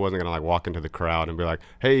hi, but I wasn't going to walk into the crowd and be like,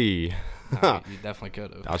 hey. No, you definitely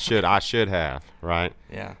could have. I should have, right?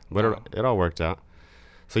 Yeah. But it all worked out.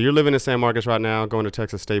 So you're living in San Marcos right now, going to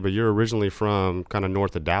Texas State, but you're originally from kind of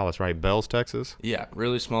north of Dallas, right? Bells, Texas? Yeah,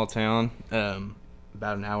 really small town,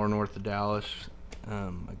 about an hour north of Dallas.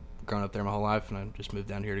 I've grown up there my whole life, and I just moved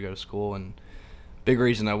down here to go to school. And big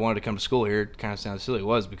reason I wanted to come to school here, it kind of sounds silly,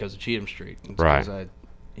 was because of Cheatham Street. Right. Because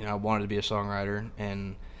I wanted to be a songwriter,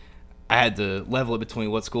 and I had to level it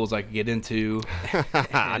between what schools I could get into.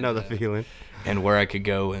 I know the feeling. And where I could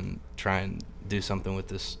go and try and do something with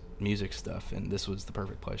this music stuff, and this was the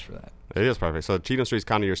perfect place for that. It is perfect. So Cheatham Street's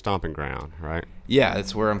kind of your stomping ground, right? Yeah,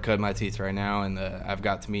 that's where I'm cutting my teeth right now, and I've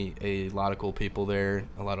got to meet a lot of cool people there,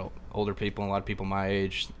 a lot of older people, and a lot of people my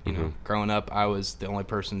age. You know, growing up, I was the only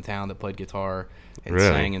person in town that played guitar and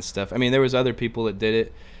sang and stuff. I mean, there was other people that did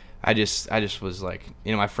it. I just was like,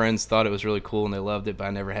 my friends thought it was really cool and they loved it, but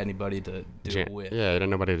I never had anybody to do it with. Yeah, you had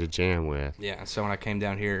nobody to jam with. Yeah, so when I came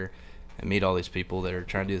down here and meet all these people that are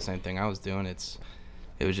trying to do the same thing I was doing, it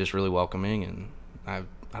was just really welcoming, and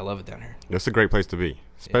I love it down here. It's a great place to be,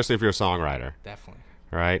 especially if you're a songwriter. Definitely.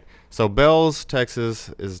 Right? So Bells,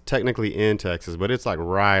 Texas is technically in Texas, but it's like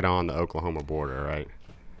right on the Oklahoma border, right?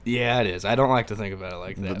 Yeah, it is. I don't like to think about it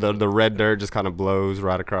like that. The red dirt just kind of blows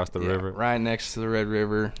right across the river. Right next to the Red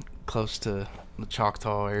River, close to the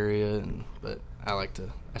Choctaw area, but I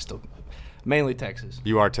still, mainly Texas.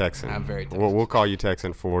 You are Texan. I'm very Texan. We'll call you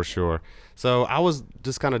Texan for sure. So I was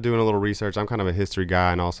just kind of doing a little research. I'm kind of a history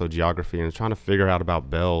guy and also geography, and trying to figure out about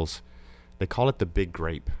Bells. They call it the Big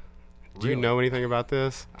Grape. Do you know anything about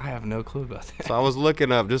this? I have no clue about that. So I was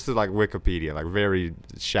looking up just to like Wikipedia, like very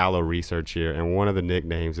shallow research here, and one of the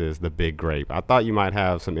nicknames is the Big Grape. I thought you might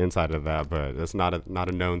have some insight of that, but that's not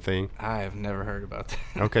a known thing. I have never heard about that.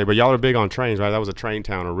 Okay, but y'all are big on trains, right? That was a train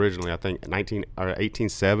town originally. I think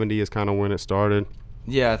 1870 is kind of when it started.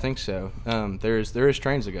 Yeah, I think so. There is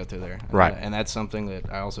trains that go through there, right? And that's something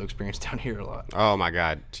that I also experienced down here a lot. Oh my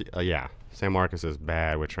God, yeah. San Marcos is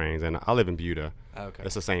bad with trains, and I live in Buda. Okay.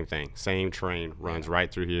 It's the same thing. Same train runs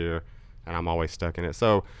right through here, and I'm always stuck in it.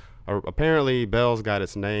 So apparently Bells got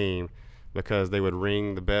its name because they would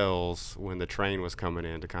ring the bells when the train was coming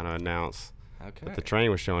in to kind of announce that the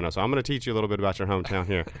train was showing up. So I'm going to teach you a little bit about your hometown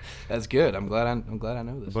here. That's good. I'm glad I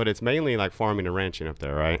know this. But it's mainly like farming and ranching up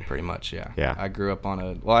there, right? Pretty much, yeah. Yeah. I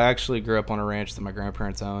actually grew up on a ranch that my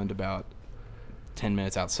grandparents owned about 10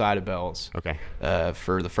 minutes outside of Bells. Okay.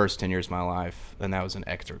 For the first 10 years of my life, and that was in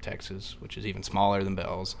Ector, Texas, which is even smaller than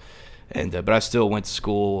Bells. And but I still went to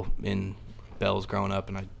school in Bells growing up,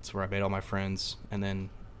 and that's where I made all my friends. And then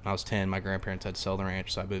when I was 10, my grandparents had to sell the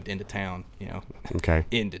ranch, so I moved into town. Okay.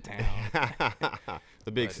 Into town.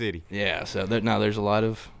 The big city. Yeah. So there's a lot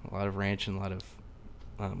of ranch and a lot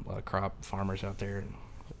of crop farmers out there.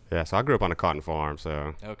 Yeah. So I grew up on a cotton farm.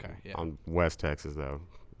 So. Okay. Yeah. On West Texas though.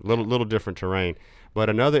 Little different terrain, but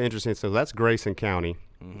another interesting. So that's Grayson County,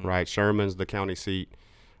 right? Sherman's the county seat,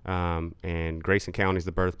 and Grayson County is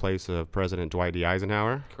the birthplace of President Dwight D.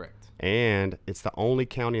 Eisenhower. Correct. And it's the only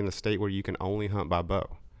county in the state where you can only hunt by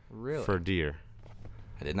bow. Really? For deer.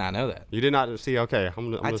 I did not know that. You did not see? Okay,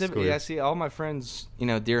 I see all my friends,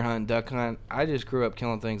 deer hunt, duck hunt. I just grew up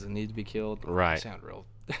killing things that need to be killed. Right. Sound real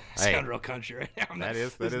country right now. That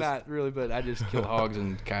is not really, but I just killed hogs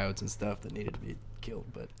and coyotes and stuff that needed to be killed.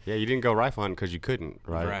 But yeah, you didn't go rifle hunting because you couldn't,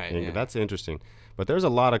 right? Right. And yeah. That's interesting. But there's a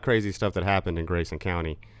lot of crazy stuff that happened in Grayson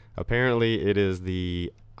County. Apparently, it is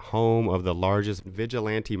the home of the largest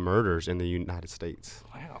vigilante murders in the United States.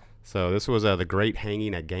 Wow. So this was the Great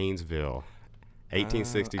Hanging at Gainesville.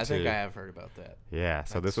 1862. I think I have heard about that. Yeah,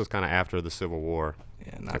 so this was kind of after the Civil War.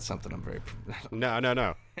 Yeah, not something I'm very...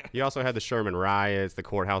 No. You also had the Sherman riots, the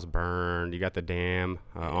courthouse burned, you got the dam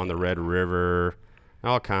on the Red River,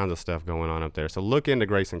 all kinds of stuff going on up there. So look into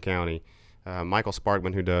Grayson County. Michael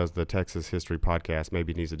Sparkman, who does the Texas History Podcast,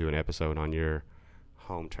 maybe needs to do an episode on your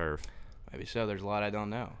home turf. Maybe so. There's a lot I don't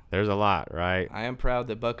know. There's a lot, right? I am proud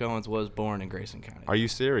that Buck Owens was born in Grayson County. Are you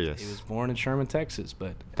serious? He was born in Sherman, Texas,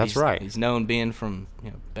 but that's right. He's known being from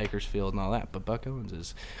Bakersfield and all that. But Buck Owens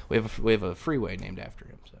is we have a freeway named after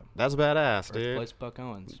him. So that's badass, dude. Birthplace Buck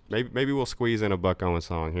Owens. Maybe we'll squeeze in a Buck Owens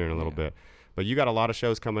song here in a little bit. But you got a lot of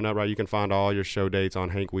shows coming up, right? You can find all your show dates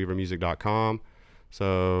on HankWeaverMusic.com.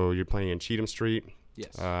 So you're playing in Cheatham Street.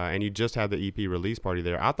 Yes. And you just had the EP release party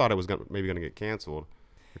there. I thought it was maybe going to get canceled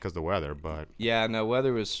because of the weather, but yeah, no,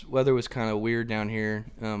 weather was kind of weird down here.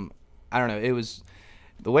 I don't know. It was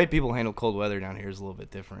the way people handle cold weather down here is a little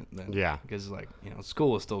bit different than because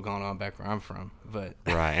school was still going on back where I'm from, but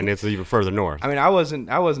right, and it's even further north. I mean, I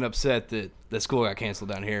wasn't upset that the school got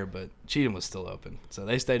canceled down here, but Cheatham was still open, so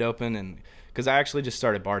they stayed open, and because I actually just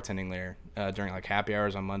started bartending there during like happy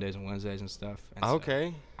hours on Mondays and Wednesdays and stuff. And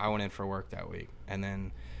okay. So I went in for work that week, and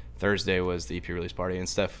then Thursday was the EP release party and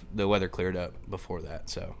stuff. The weather cleared up before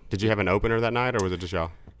that. So did you have an opener that night, or was it just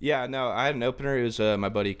y'all? Yeah, no, I had an opener. It was my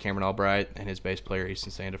buddy Cameron Albright and his bass player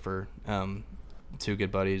Easton Sandiford, two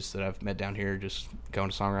good buddies that I've met down here, just going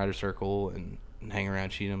to songwriter circle and hanging around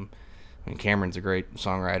Cheatham. I mean, Cameron's a great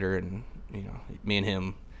songwriter, and me and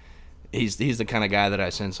him, he's the kind of guy that I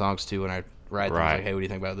send songs to when I write them. Like, hey, what do you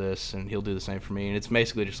think about this? And he'll do the same for me. And it's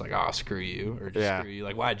basically just like, oh, screw you, or just screw you.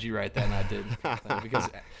 Like, why'd you write that and I didn't? Because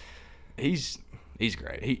he's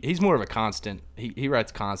great. He's more of a constant. He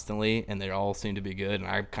writes constantly, and they all seem to be good. And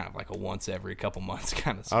I'm kind of like a once every couple months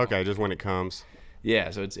kind of song. Okay, just when it comes.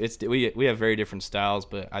 Yeah, so we have very different styles,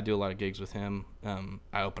 but I do a lot of gigs with him.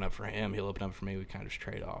 I open up for him, he'll open up for me. We kind of just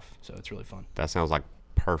trade off, so it's really fun. That sounds like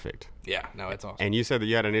perfect. Yeah, no, it's awesome. And you said that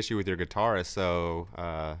you had an issue with your guitarist, so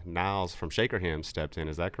Niles from Shaker Hymn stepped in.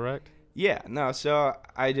 Is that correct? Yeah, no, so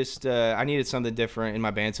I just I needed something different in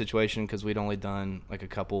my band situation because we'd only done like a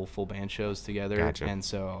couple full band shows together. Gotcha. And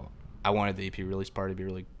so I wanted the EP release party to be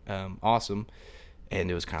really awesome,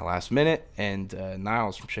 and it was kind of last minute. And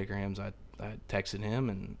Niles from Shaker Hymns, I texted him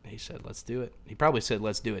and he said, let's do it. He probably said,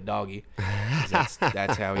 let's do it, doggy.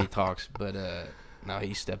 That's how he talks. But no,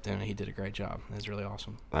 he stepped in and he did a great job. It was really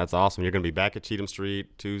awesome. That's awesome. You're going to be back at Cheatham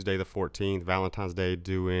Street Tuesday the 14th, Valentine's Day,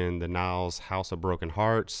 doing the Niles House of Broken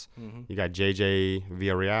Hearts. Mm-hmm. You got JJ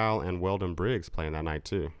Villarreal and Weldon Briggs playing that night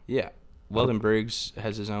too. Yeah. Weldon Briggs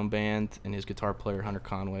has his own band, and his guitar player Hunter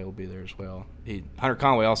Conway will be there as well. Hunter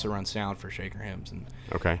Conway also runs sound for Shaker Hymns, and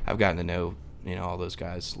I've gotten to know all those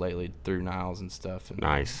guys lately through Niles and stuff. And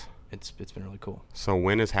nice. It's been really cool. So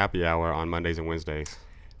when is happy hour on Mondays and Wednesdays?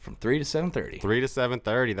 From 3 to 7:30. 3 to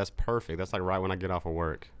 7:30. That's perfect. That's like right when I get off of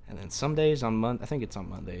work. And then some days I think it's on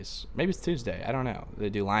Mondays. Maybe it's Tuesday. I don't know. They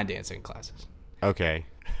do line dancing classes. Okay.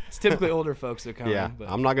 It's typically older folks that come in. Yeah, But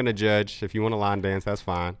I'm not going to judge. If you want to line dance, that's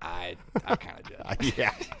fine. I kind of judge.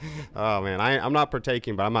 Yeah. Oh, man. I'm not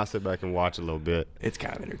partaking, but I might sit back and watch a little bit. It's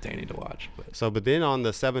kind of entertaining to watch. But then on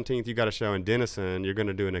the 17th, you got a show in Denison. You're going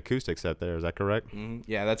to do an acoustic set there. Is that correct? Mm-hmm.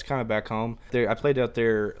 Yeah, that's kind of back home. I played out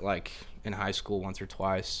there like in high school once or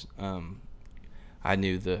twice. I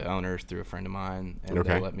knew the owners through a friend of mine, and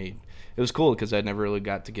they let me. It was cool because I never really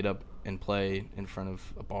got to get up and play in front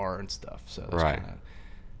of a bar and stuff. So that's kind of,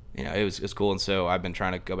 it was cool. And so I've been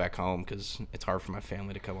trying to go back home because it's hard for my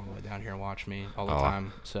family to come all the way down here and watch me all the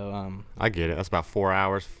time. So I get it. That's about 4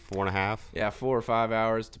 hours, 4.5. Yeah, 4 or 5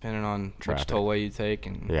 hours, depending on which tollway you take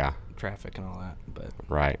and traffic and all that. But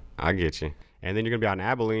right, I get you. And then you're going to be out in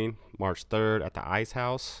Abilene, March 3rd at the Ice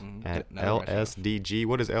House at LSDG.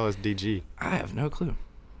 What is LSDG? I have no clue.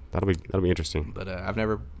 That'll be interesting. But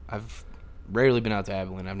I've rarely been out to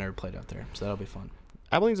Abilene. I've never played out there, so that'll be fun.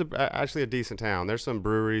 Abilene's actually a decent town. There's some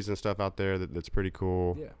breweries and stuff out there that's pretty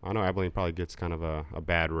cool. Yeah. I know Abilene probably gets kind of a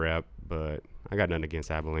bad rep, but I got nothing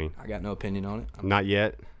against Abilene. I got no opinion on it. Not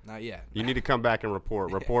yet? Not yet. You need to come back and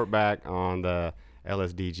report. Report back on the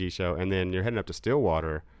LSDG show. And then you're heading up to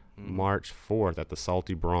Stillwater March 4th at the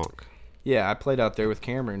Salty Bronc. Yeah, I played out there with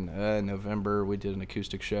Cameron in November. We did an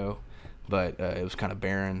acoustic show, but it was kind of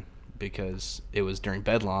barren because it was during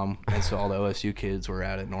Bedlam, and so all the OSU kids were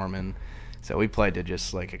out at Norman. So we played to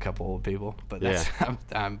just like a couple old people, but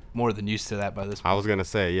I'm more than used to that by this point. I was gonna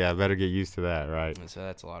say, better get used to that, right? And so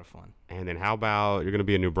that's a lot of fun. And then how about you're gonna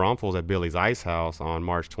be in New Braunfels at Billy's Ice House on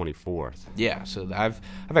March 24th? Yeah, so I've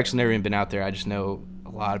actually never even been out there. I just know a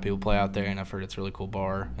lot of people play out there, and I've heard it's a really cool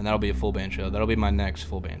bar, and that'll be a full band show. That'll be my next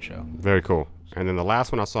full band show. Very cool. And then the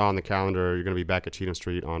last one I saw on the calendar, you're going to be back at Cheatham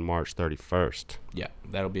Street on March 31st. Yeah,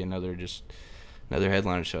 that'll be another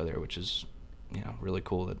headliner show there, which is, really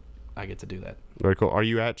cool that I get to do that. Very cool. Are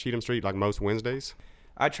you at Cheatham Street like most Wednesdays?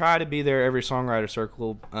 I try to be there every songwriter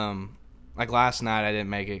circle. Like last night, I didn't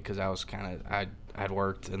make it because I was I'd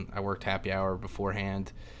worked, and I worked happy hour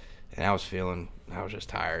beforehand, and I was just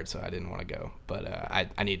tired, so I didn't want to go. But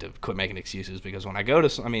I need to quit making excuses, because when I go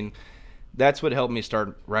to, that's what helped me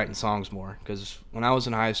start writing songs more. Because when I was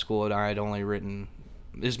in high school, I had only written,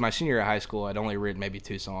 this is my senior year of high school, I'd only written maybe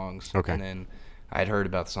 2 songs. Okay. And then I'd heard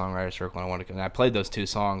about the songwriter circle, and I wanted to go. And I played those 2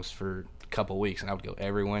 songs for a couple of weeks, and I would go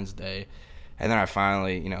every Wednesday. And then I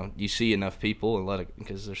finally, you see enough people and let it,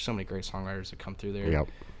 because there's so many great songwriters that come through there.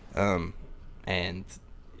 Yep. And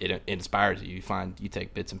it inspires you. You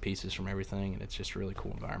take bits and pieces from everything, and it's just a really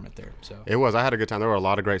cool environment there. So it was. I had a good time. There were a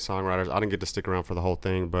lot of great songwriters. I didn't get to stick around for the whole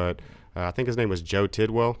thing, but I think his name was Joe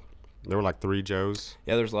Tidwell. There were like 3 Joes.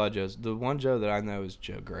 Yeah, there's a lot of Joes. The one Joe that I know is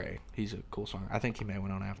Joe Gray. He's a cool songwriter. I think he may have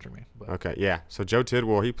went on after me. But. Okay, yeah. So Joe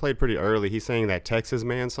Tidwell, he played pretty early. He sang that Texas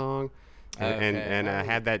Man song. And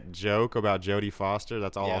had that joke about Jodie Foster.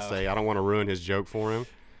 That's all I'll say. I don't want to ruin his joke for him.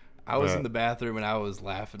 I was in the bathroom and I was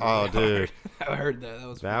laughing. Oh, dude. I heard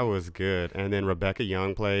that. That was good. And then Rebecca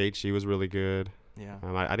Young played. She was really good. Yeah.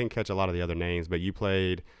 I didn't catch a lot of the other names, but you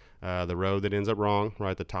played The Road That Ends Up Wrong,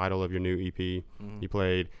 right? The title of your new EP. Mm-hmm. You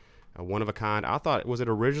played One of a Kind. I thought, was it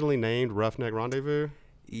originally named Roughneck Rendezvous?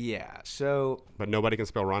 Yeah. So. But nobody can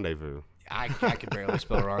spell rendezvous. I could barely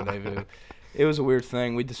spell rendezvous. It was a weird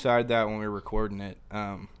thing. We decided that when we were recording it,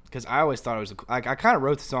 because I always thought it was I kind of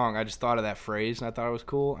wrote the song. I just thought of that phrase, and I thought it was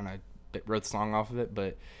cool, and I wrote the song off of it.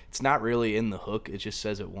 But it's not really in the hook. It just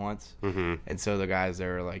says it once. Mm-hmm. And so the guys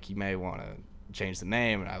there were like, "You may want to change the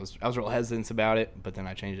name." And I was real hesitant about it, but then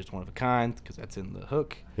I changed it to One of a Kind because that's in the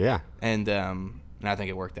hook. Yeah. And I think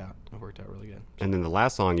it worked out. It worked out really good. And then the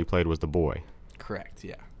last song you played was The Boy. Correct.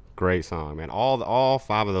 Yeah. Great song, man. All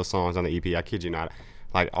 5 of those songs on the EP. I kid you not.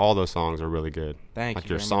 Like, all those songs are really good. Thank you. Like,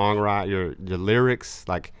 your songwriting, your lyrics,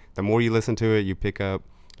 like, the more you listen to it, you pick up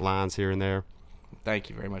lines here and there. Thank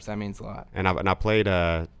you very much. That means a lot. And I played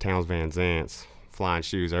Townes Van Zant's Flying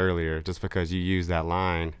Shoes earlier just because you used that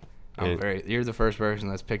line. You're the first person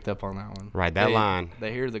that's picked up on that one. Right, line.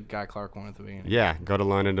 They hear the Guy Clark one at the beginning. Yeah, go to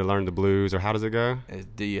London to learn the blues, or how does it go?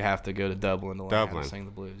 Do you have to go to Dublin to learn how to sing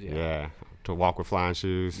the blues? Yeah, to walk with flying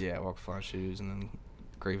shoes. Yeah, walk with flying shoes, and then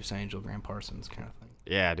Grievous Angel, Graham Parsons kind of thing.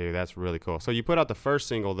 Yeah, dude, that's really cool. So you put out the first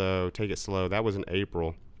single, though, Take It Slow. That was in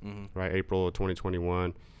April, right? April of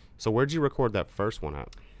 2021. So where'd you record that first one at?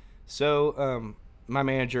 So my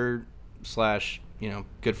manager /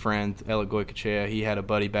 good friend, Elliot Goycochea, he had a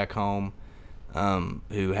buddy back home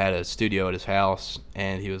who had a studio at his house,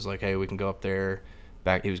 and he was like, hey, we can go up there.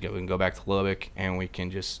 We can go back to Lubbock, and we can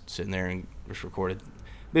just sit in there and just record it.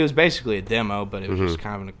 It was basically a demo, but it was just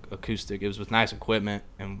kind of an acoustic. It was with nice equipment,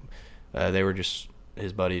 and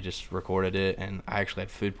his buddy just recorded it, and I actually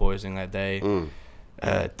had food poisoning that day.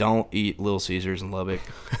 Don't eat Little Caesars in Lubbock.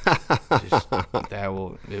 It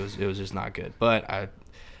was just not good. But I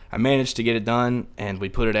managed to get it done, and we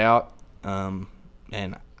put it out.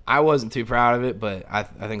 And I wasn't too proud of it, but I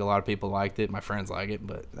think a lot of people liked it. My friends like it,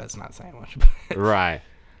 but that's not saying much. Right.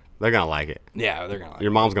 They're going to like it. Yeah, they're going to like it.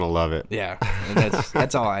 Your mom's going to love it. Yeah, and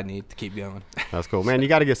that's all I need to keep going. That's cool. Man, you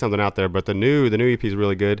got to get something out there, but the new EP is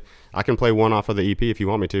really good. I can play one off of the EP if you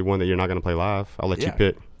want me to, one that you're not going to play live. I'll let you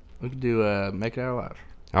pick. We can do Make It Out Alive.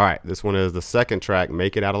 All right, this one is the second track,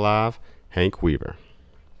 Make It Out Alive, Hank Weaver.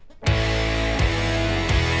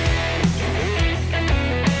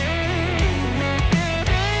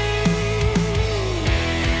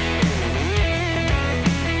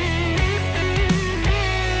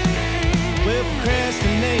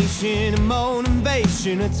 Procrastination and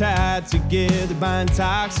motivation are tied together by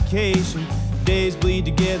intoxication. Days bleed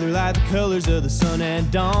together like the colors of the sun at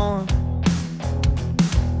dawn.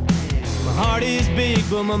 My heart is big,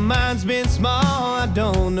 but my mind's been small. I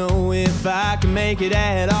don't know if I can make it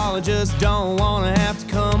at all. I just don't wanna have to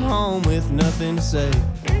come home with nothing to say.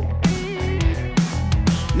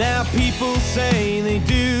 Now people say they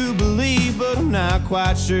do believe, but I'm not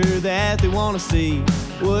quite sure that they wanna see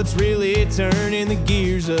what's really turning the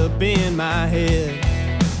gears up in my head.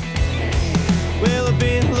 Well, I've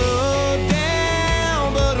been low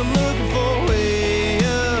down, but I'm looking for a way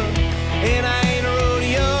up. And I ain't a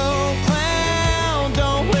rodeo clown,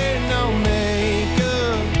 don't wear no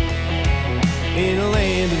makeup. In a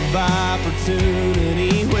land of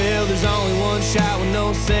opportunity, well, there's only one shot with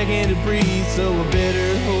no second to breathe, so I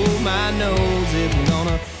better hold my nose if I'm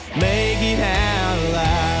gonna make it out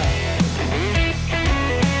alive.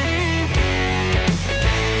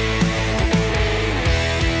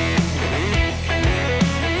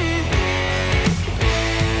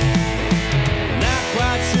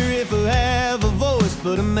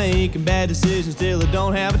 but I'm making bad decisions till I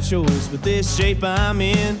don't have a choice. With this shape I'm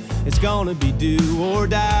in, it's gonna be do or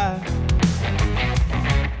die.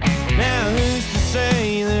 Now who's to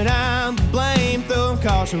say that I'm to blame? Throwing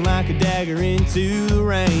caution like a dagger into the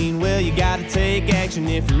rain. Well, you gotta take action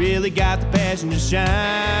if you really got the passion to shine.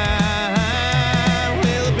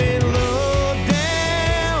 Well, I've been low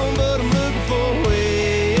down, but I'm looking for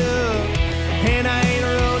way up. And I ain't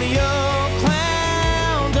a rodeo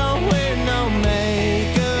clown, don't wear no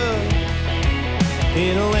makeup.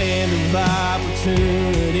 In a land of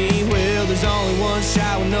opportunity, well, there's only one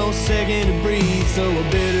shot with no second to breathe. So I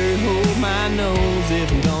better hold my nose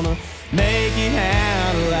if I'm gonna make it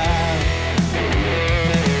out alive.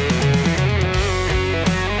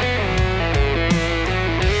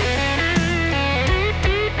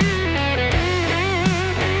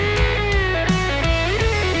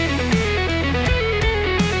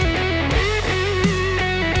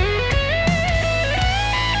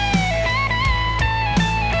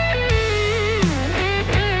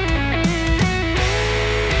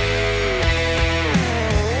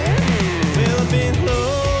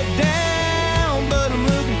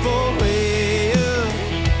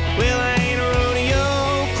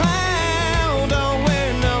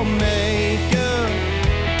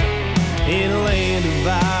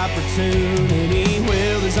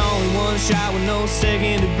 Shot with no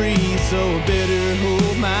second to breathe, so I better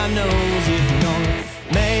hold my nose if I'm gonna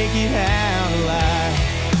make it out alive.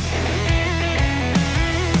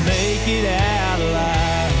 Make it out alive.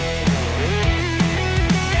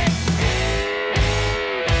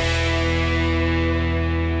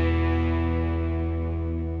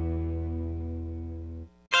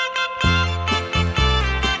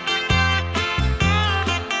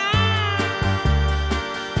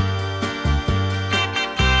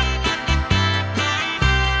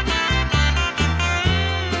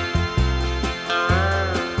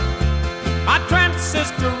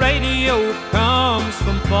 Transistor radio comes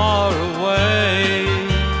from far away,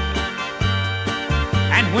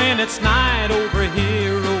 and when it's night over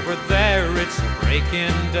here, over there, it's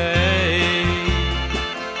breaking day.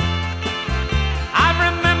 I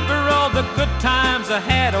remember all the good times I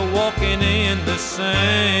had walking in the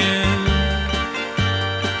sand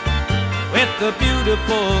with the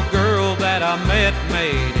beautiful girl that I met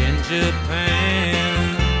made in Japan.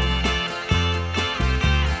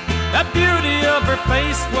 The beauty of her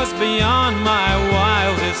face was beyond my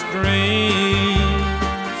wildest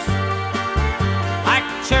dreams, like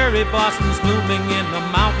cherry blossoms blooming in the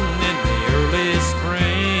mountain in the early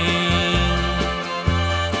spring.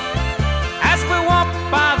 As we walked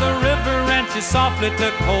by the river and she softly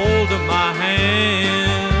took hold of my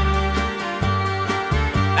hand,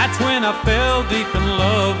 that's when I fell deep in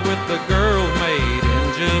love with the girl made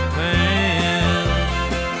in Japan.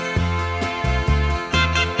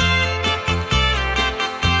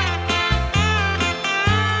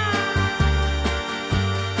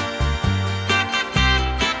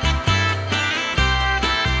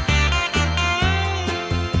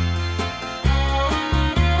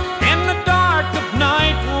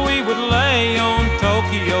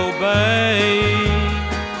 Tokyo Bay,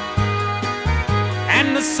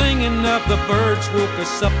 and the singing of the birds woke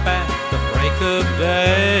us up at the break of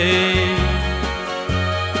day.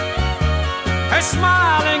 Her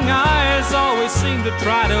smiling eyes always seemed to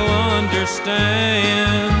try to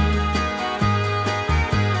understand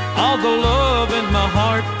all the love in my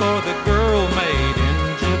heart for the girl made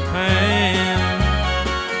in Japan.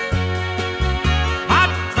 My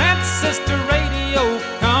transistor radio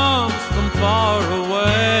comes from far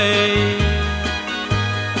away,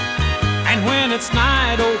 and when it's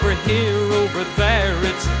night over here, over there,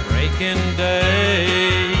 it's breaking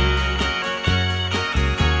day.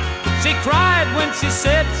 She cried when she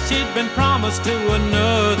said she'd been promised to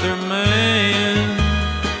another man.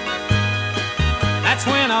 That's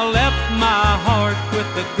when I left my heart with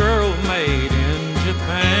the girl made in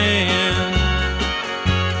Japan.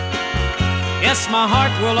 Yes, my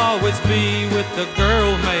heart will always be with the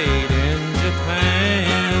girl made in Japan.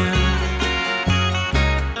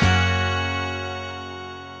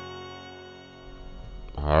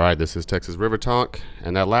 All right, this is Texas River Tonk,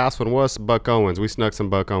 and that last one was Buck Owens. We snuck some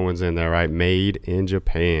Buck Owens in there, right? Made in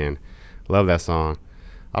Japan. Love that song.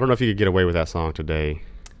 I don't know if you could get away with that song today.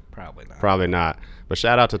 Probably not. Probably not. But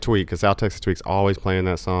shout out to Tweak, because South Texas Tweak's always playing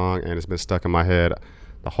that song, and it's been stuck in my head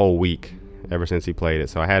the whole week ever since he played it.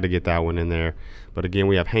 So I had to get that one in there. But again,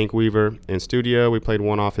 we have Hank Weaver in studio. We played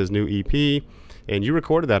one off his new EP, and you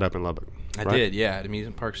recorded that up in Lubbock. I did, yeah, at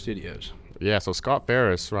Amusement Park Studios. Yeah, so Scott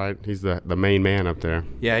Ferris, right? He's the main man up there.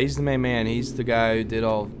 Yeah, he's the main man. He's the guy who did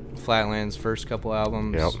all Flatland's first couple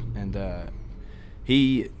albums. Yep. And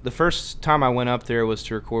The first time I went up there was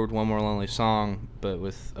to record One More Lonely Song, but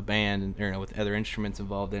with a band, and with other instruments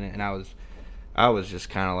involved in it, and I was just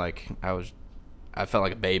kind of like, I felt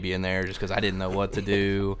like a baby in there just because I didn't know what to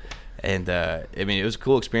do. And, it was a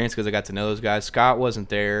cool experience because I got to know those guys. Scott wasn't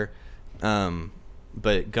there,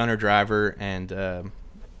 but Gunner Driver and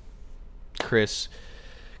Chris,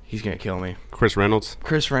 he's going to kill me. Chris Reynolds?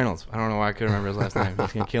 Chris Reynolds. I don't know why I couldn't remember his last name.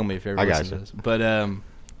 He's going to kill me if he ever listens to this. But,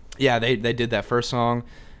 yeah, they did that first song.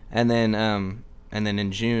 And then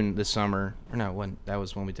in June this summer, that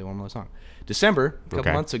was when we did One More Song. December, a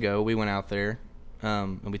couple months ago, we went out there,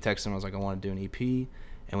 and we texted him. I was like, I want to do an EP.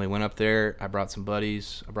 And we went up there. I brought some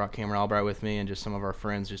buddies. I brought Cameron Albright with me and just some of our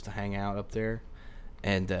friends just to hang out up there.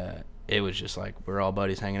 And it was just like we're all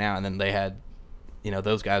buddies hanging out. And then they had,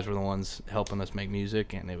 those guys were the ones helping us make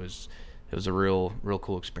music, and it was a real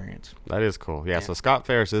cool experience. That is cool. Yeah, so Scott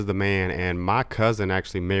Ferris is the man, and my cousin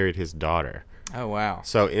actually married his daughter. Oh, wow.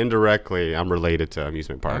 So indirectly, I'm related to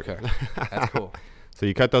Amusement Park. Okay, that's cool. So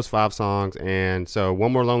you cut those 5 songs, and so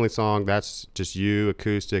One More Lonely Song, that's just you,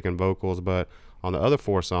 acoustic and vocals, but on the other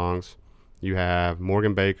 4 songs, you have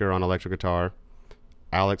Morgan Baker on electric guitar,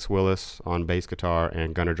 Alex Willis on bass guitar,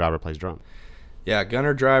 and Gunner Driver plays drum. Yeah,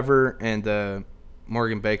 Gunner Driver and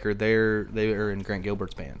Morgan Baker, they are in Grant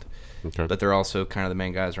Gilbert's band. Okay. But they're also kind of the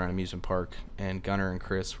main guys around Amusement Park, and Gunner and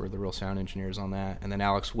Chris were the real sound engineers on that. And then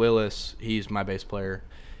Alex Willis, he's my bass player.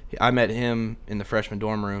 I met him in the freshman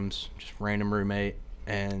dorm rooms, just random roommate,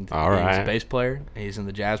 and he's a bass player. He's in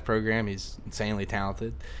the jazz program. He's insanely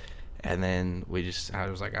talented. And then I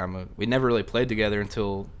was like, we never really played together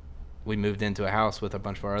until we moved into a house with a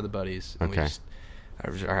bunch of our other buddies. And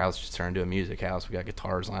our house just turned into a music house. We got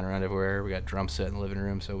guitars lying around everywhere. We got drum set in the living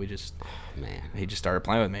room. So he just started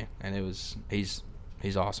playing with me, and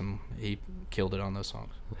he's awesome. He killed it on those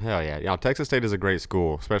songs. Hell yeah. Texas State is a great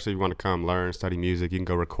school, especially if you want to come learn, study music. You can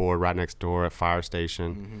go record right next door at Fire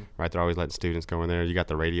Station. Mm-hmm. Right, they're always letting students go in there. You got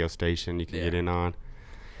the radio station you can get in on.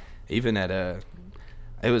 Even at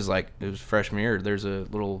it was freshman year. There's a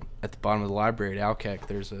little at the bottom of the library at Alkek.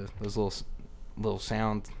 There's those little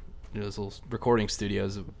sound, those little recording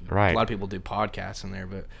studios. Right. A lot of people do podcasts in there,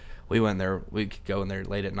 but we went there. We could go in there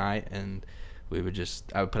late at night, and I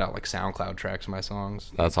would put out like SoundCloud tracks of my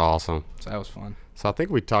songs. That's awesome. So that was fun. So I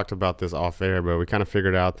think we talked about this off air, but we kind of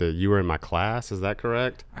figured out that you were in my class. Is that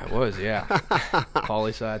correct? I was, yeah.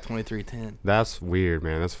 Poli-Sci 2310. That's weird,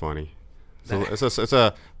 man. That's funny. So it's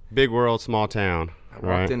a big world, small town. I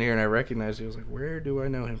walked in here and I recognized you. I was like, where do I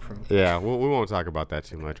know him from? Yeah, we won't talk about that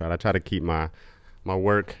too much, right? I try to keep my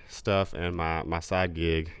work stuff and my side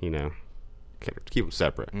gig, keep them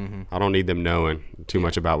separate. Mm-hmm. I don't need them knowing too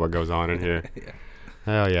much about what goes on in here. Yeah.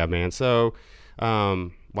 Hell yeah, man. So why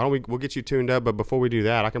don't we'll get you tuned up, but before we do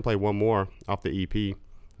that, I can play one more off the EP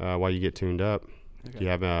while you get tuned up. Okay. Do you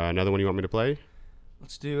have another one you want me to play?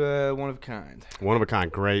 Let's do One of a Kind. One of a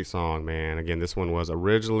Kind, great song, man. Again, this one was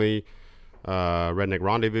originally Redneck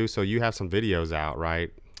Rendezvous, so you have some videos out,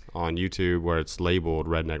 right, on YouTube where it's labeled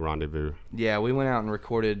Redneck Rendezvous. Yeah, we went out and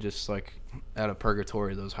recorded just like out of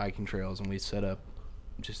Purgatory, those hiking trails, and we set up,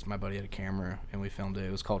 just my buddy had a camera, and we filmed it.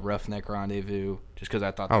 It was called Roughneck Rendezvous, just because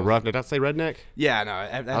I thought did I say redneck? Yeah,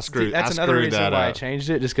 no, that's another reason why I changed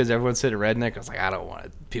it, just because everyone said redneck. I was like, I don't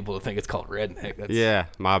want people to think it's called redneck. Yeah,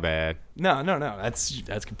 my bad. No,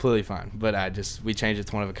 that's completely fine. But we changed it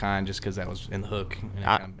to One of a Kind just because that was in the hook.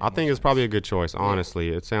 I think it's probably a good choice,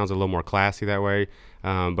 honestly. Yeah. It sounds a little more classy that way,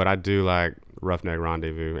 but I do like Roughneck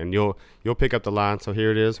Rendezvous, and you'll pick up the line. So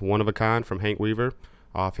here it is, One of a Kind from Hank Weaver,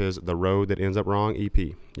 off his The Road That Ends Up Wrong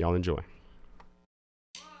EP. Y'all enjoy.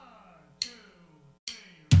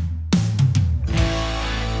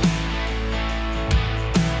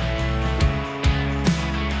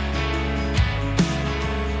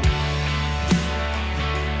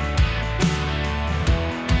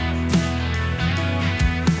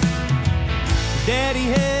 Daddy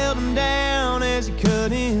held him down as he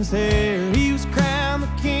cut his hair. He was crowned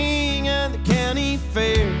the king of the county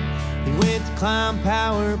fair. He went to climb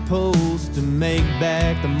power poles to make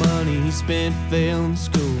back the money he spent failing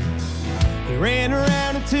school. He ran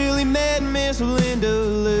around until he met Miss Linda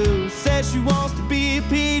Lou. Says she wants to be a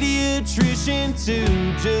pediatrician too,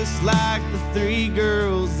 just like the 3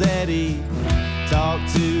 girls that he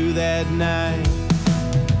talked to that night.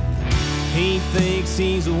 He thinks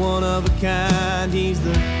he's a one of a kind. He's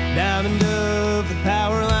the diamond of the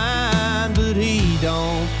power line, but he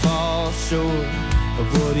don't fall short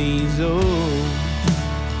of what he's owed.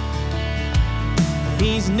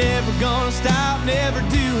 He's never gonna stop, never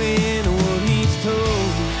doing what he's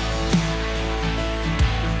told.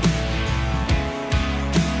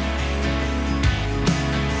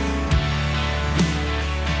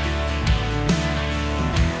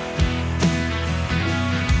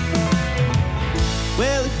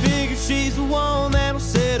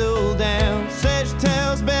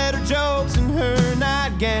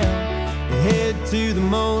 to the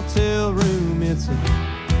motel room. It's a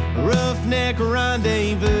roughneck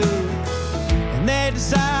rendezvous. And they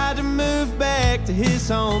decide to move back to his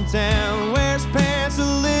hometown, where his parents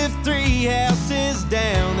will live 3 houses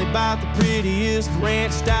down. They bought the prettiest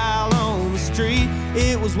ranch style on the street.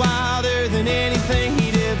 It was wilder than anything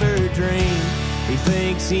he'd ever dreamed. He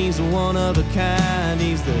thinks he's a one of a kind.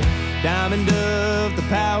 He's the diamond of the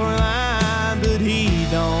power line, but he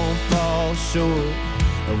don't fall short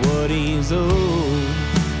of what he's owed.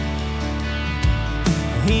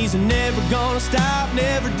 He's never gonna stop,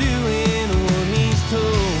 never doing what he's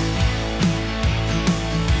told.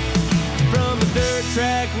 From the dirt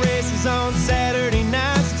track races on Saturday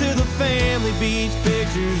nights to the family beach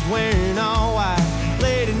pictures wearing all white.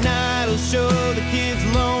 Late at night will show the kids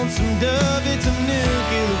Lonesome Dove. It's a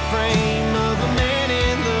nuclear frame of a man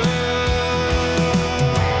in love.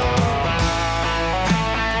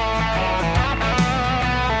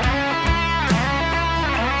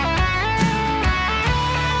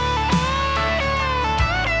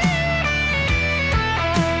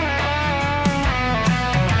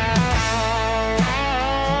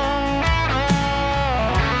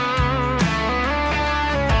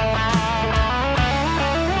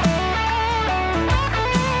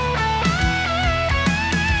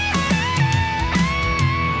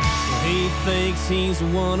 He's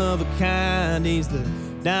one of a kind. He's the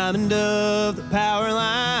diamond of the power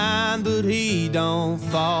line, but he don't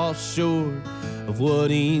fall short of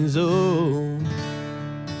what he's owed.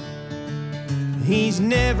 He's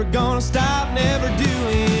never gonna stop, never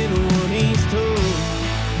doing what he's told.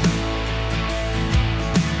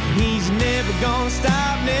 He's never gonna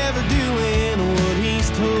stop, never doing what he's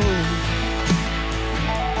told.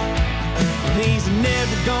 He's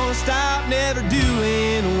never gonna stop, never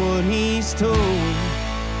doing what he's told.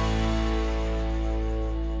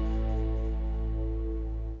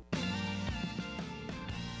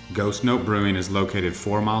 Ghost Note Brewing is located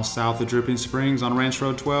 4 miles south of Dripping Springs on Ranch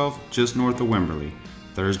Road 12, just north of Wimberley.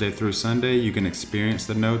 Thursday through Sunday, you can experience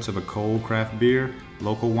the notes of a cold craft beer,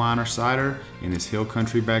 local wine or cider in his hill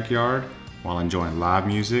country backyard while enjoying live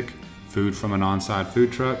music, food from an on-site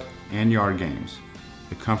food truck, and yard games.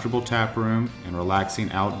 The comfortable tap room and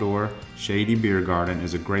relaxing outdoor, shady beer garden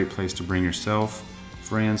is a great place to bring yourself,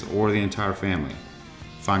 friends, or the entire family.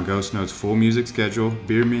 Find Ghost Note's full music schedule,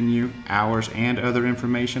 beer menu, hours, and other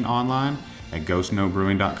information online at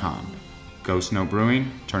ghostnotebrewing.com. Ghost Note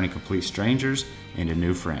Brewing, turning complete strangers into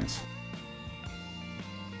new friends.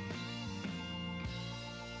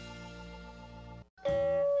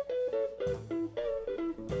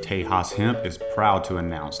 Tejas Hemp is proud to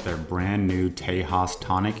announce their brand new Tejas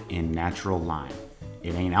Tonic in natural line.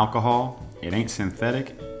 It ain't alcohol, it ain't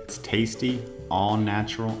synthetic, it's tasty, all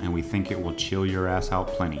natural, and we think it will chill your ass out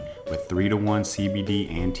plenty with 3-to-1 CBD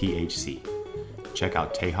and THC. Check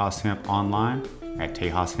out Tejas Hemp online at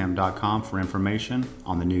tejashemp.com for information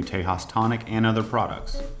on the new Tejas Tonic and other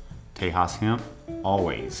products. Tejas Hemp,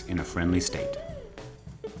 always in a friendly state.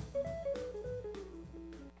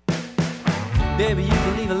 Baby, you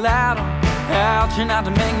can leave a light on out, try not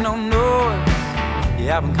to make no noise.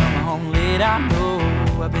 Yeah, I've been coming home late, I know.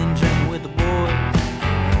 I've been drinking with the boys,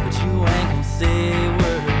 but you ain't gonna say a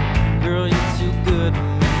word. Girl, you're too good to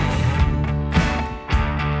me.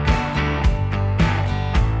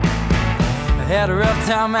 I had a rough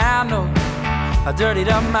time, I know. I dirtied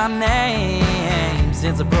up my name.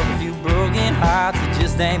 Since I broke a few broken hearts, it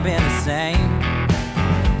just ain't been the same.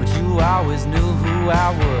 But you always knew who I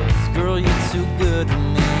was. Girl, you're too good to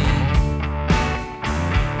me.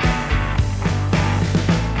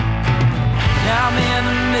 Now I'm in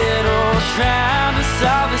the middle, trying to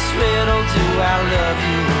solve this riddle. Do I love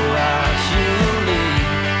you or watch you leave?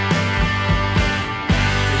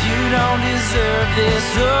 You don't deserve this,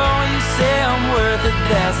 oh, you say I'm worth it.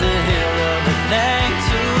 That's a hell of a thing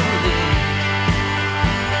to believe.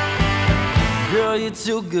 Girl, you're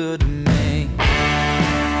too good to me.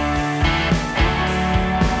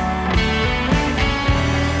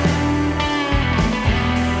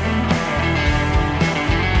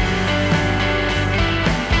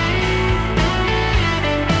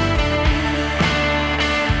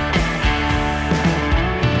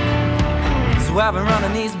 So I've been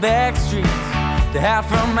running these back streets to hide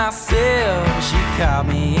from myself. She caught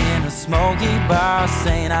me in a smoky bar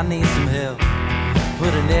saying I need some help.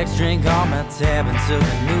 Put a next drink on my tab and took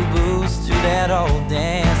a new boost to that old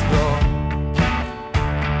dance floor.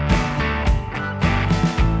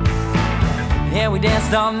 Yeah, we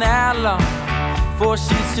danced all night long, 4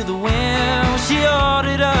 sheets to the wind. She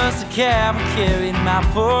ordered us a cab and carried my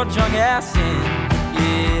poor drunk ass in.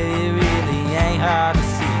 Yeah, it really ain't hard to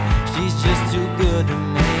see, she's just too good to me.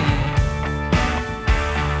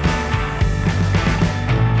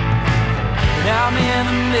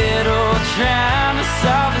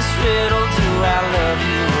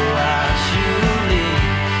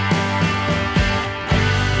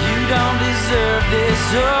 deserve this.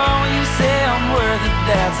 Oh, you say I'm worth it,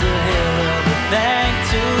 that's a hell of a thing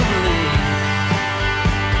to believe.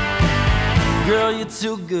 Girl, you're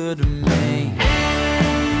too good to me.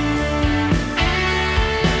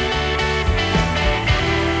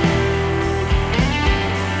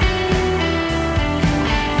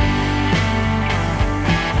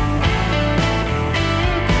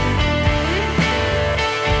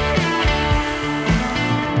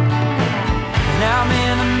 I'm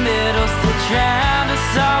in the middle, still trying to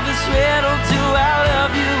solve this riddle. Do I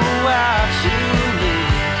love you or watch you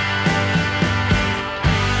leave?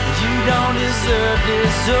 You don't deserve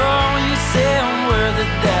this. Oh, you say I'm worth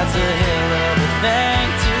it, that's a hell of a thing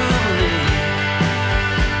to believe.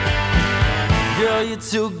 Girl, you're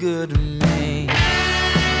too good to me.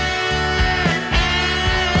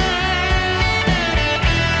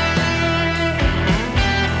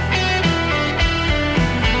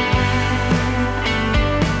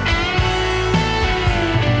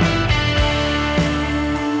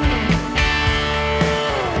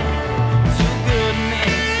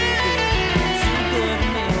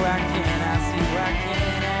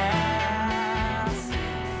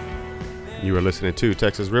 You are listening to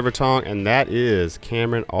Texas River Tonk, and that is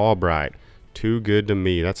Cameron Albright, Too Good to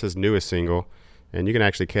Me. That's his newest single, and you can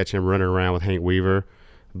actually catch him running around with Hank Weaver.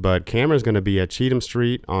 But Cameron's going to be at Cheatham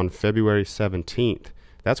Street on February 17th.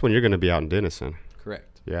 That's when you're going to be out in Denison.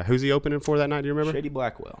 Correct. Yeah. Who's he opening for that night? Do you remember? Shady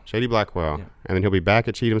Blackwell. Shady Blackwell. Yeah. And then he'll be back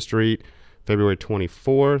at Cheatham Street February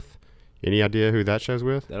 24th. Any idea who that show's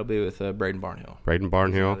with? That'll be with Braden Barnhill. Braden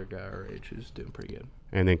Barnhill. Another guy our age who's doing pretty good.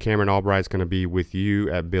 And then Cameron Albright's going to be with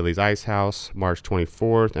you at Billy's Ice House March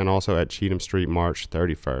 24th and also at Cheatham Street March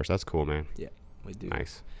 31st. That's cool, man. Yeah, we do.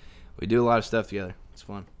 Nice. We do a lot of stuff together. It's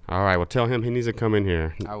fun. All right, well, tell him he needs to come in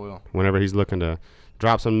here. I will. Whenever he's looking to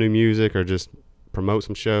drop some new music or just promote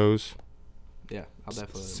some shows. Yeah, I'll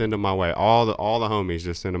definitely send them my way. All the homies,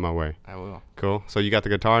 just send them my way. I will. Cool. So you got the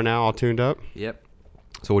guitar now all tuned up? Yep.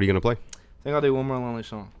 So what are you going to play? I think I'll do One More Lonely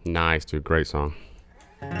Song. Nice, dude. Great song.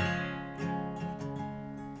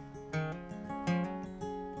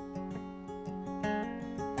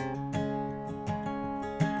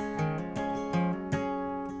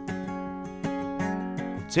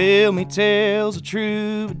 Tell me tales of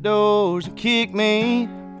troubadours and kick me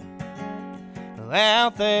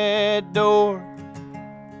out that door.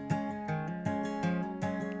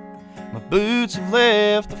 My boots have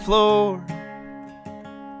left the floor.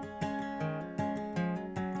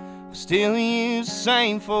 I still use the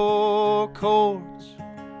same 4 chords.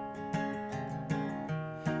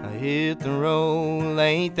 I hit the road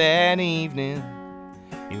late that evening.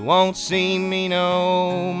 You won't see me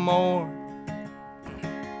no more.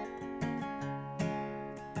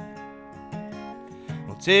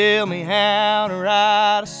 Tell me how to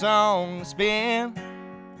write a song that's been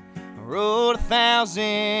wrote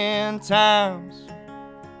 1,000 times.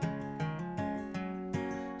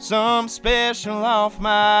 Some special off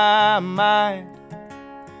my mind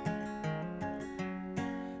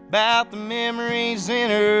about the memories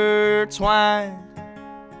intertwined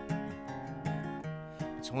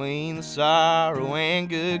between the sorrow and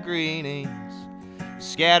good greetings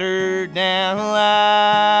scattered down the line.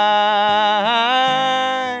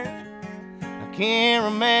 I can't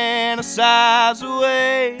romanticize the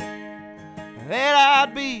way that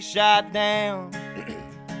I'd be shot down.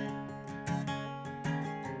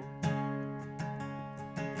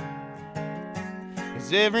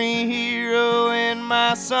 'Cause every hero in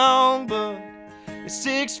my songbook is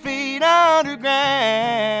 6 feet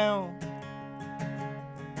underground.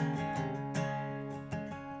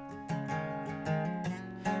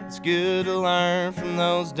 It's good to learn from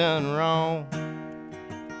those done wrong.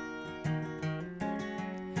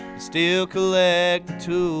 Still collect the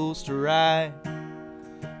tools to write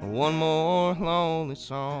one more lonely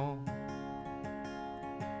song.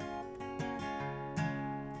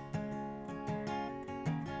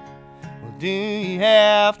 Well, do you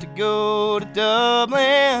have to go to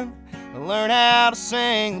Dublin to learn how to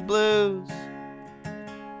sing the blues?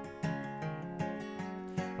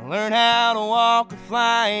 Learn how to walk with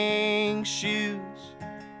flying shoes.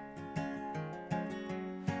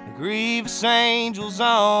 The grievous angels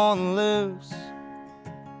on the loose.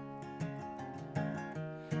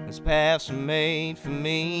 This path's made for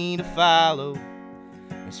me to follow.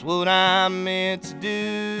 It's what I'm meant to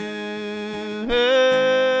do.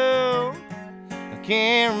 I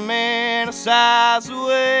can't romanticize the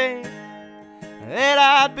way that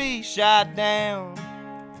I'd be shot down.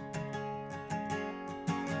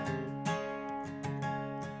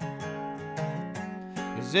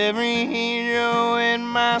 'Cause every hero in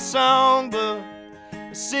my songbook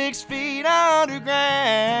is 6 feet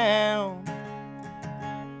underground.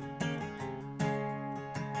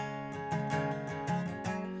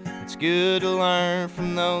 good to learn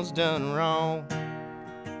from those done wrong,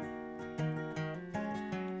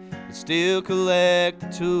 but still collect the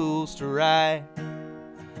tools to write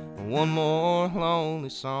one more lonely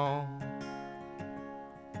song.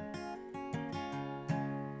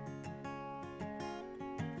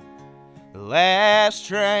 The last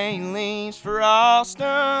train leaves for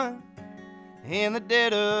Austin in the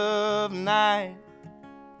dead of night,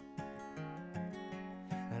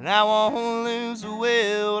 and I won't lose the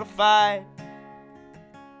will to fight.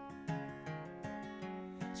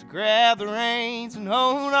 So grab the reins and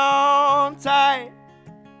hold on tight.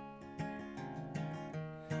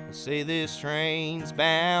 They say this train's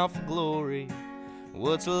bound for glory.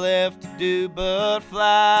 What's left to do but fly?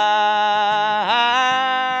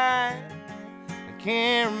 I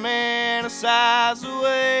can't romanticize the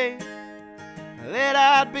way that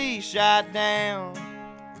I'd be shot down.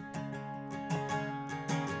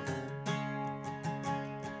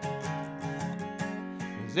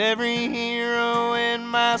 'Cause every hero in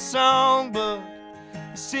my songbook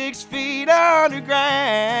is 6 feet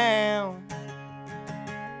underground.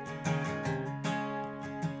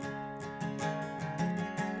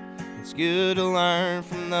 It's good to learn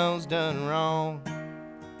from those done wrong,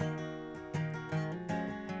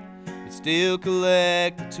 but still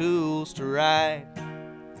collect the tools to write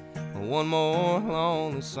one more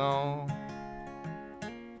lonely song.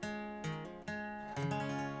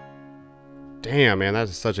 Damn, man,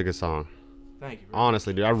 that's such a good song. Thank you.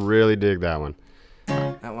 Honestly, dude, I really dig that one.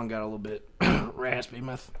 That one got a little bit raspy.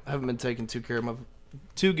 I haven't been taking too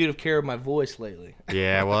good of care of my voice lately.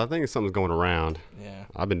 Yeah, well, I think something's going around. Yeah.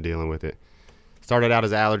 I've been dealing with it. Started out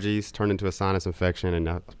as allergies, turned into a sinus infection, and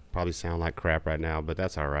I probably sound like crap right now, but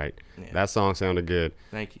that's all right. Yeah. That song sounded good.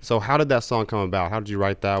 Thank you. So how did that song come about? How did you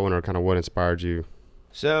write that one, or kind of what inspired you?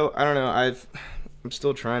 So, I don't know. I'm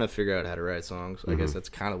still trying to figure out how to write songs. I guess that's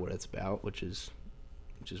kind of what it's about, which is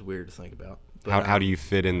weird to think about. But, how do you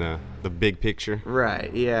fit in the big picture?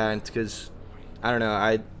 Right, yeah, and because, I don't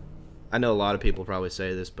know, I know a lot of people probably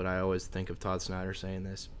say this, but I always think of Todd Snyder saying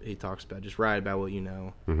this. He talks about just write about what you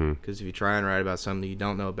know, because if you try and write about something you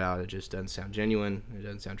don't know about, it just doesn't sound genuine, it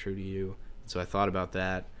doesn't sound true to you. So I thought about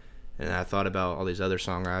that, and I thought about all these other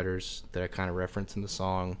songwriters that I kind of reference in the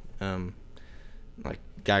song, like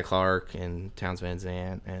Guy Clark and Townes Van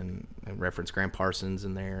Zandt, and reference Graham Parsons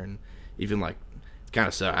in there, and even like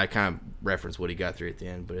I kind of reference what he got through at the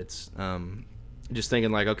end, but it's just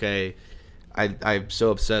thinking like, okay, I'm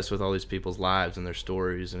so obsessed with all these people's lives and their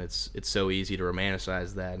stories, and it's so easy to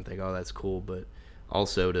romanticize that and think, oh, that's cool, but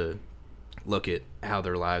also to look at how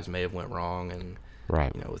their lives may have went wrong, and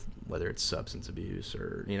right, you know, with whether it's substance abuse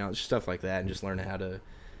or, you know, stuff like that, and just learning how to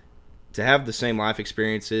have the same life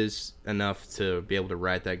experiences enough to be able to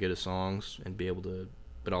write that good of songs and be able to,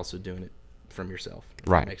 but also doing it from yourself. If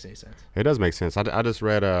right. That makes any sense. It does make sense. I just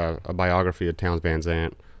read a biography of Townes Van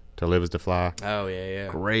Zandt, To Live Is to Fly. Oh, yeah.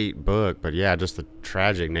 Great book, but yeah, just the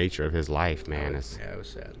tragic nature of his life, man. It was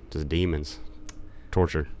sad. Just demons.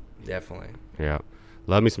 Torture. Definitely. Yeah.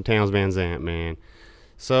 Love me some Townes Van Zandt, man.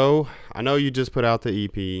 So, I know you just put out the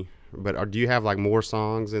EP, but do you have like more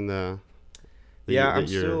songs in the... that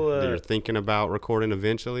you're thinking about recording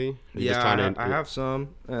eventually? I have some.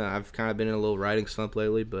 I've kind of been in a little writing slump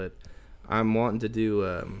lately, but I'm wanting to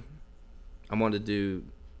do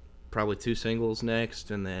probably 2 singles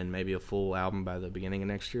next, and then maybe a full album by the beginning of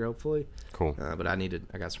next year, hopefully. Cool. But I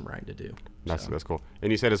got some writing to do. That's cool.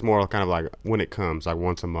 And you said it's more kind of like when it comes, like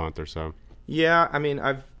once a month or so. Yeah, I mean,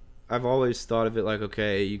 I've always thought of it like,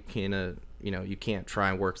 okay, you can't try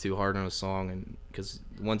and work too hard on a song, and because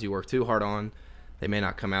the ones you work too hard on, they may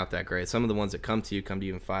not come out that great. Some of the ones that come to you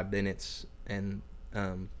in 5 minutes, and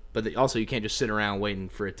but also you can't just sit around waiting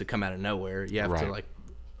for it to come out of nowhere. You have to like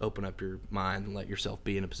open up your mind and let yourself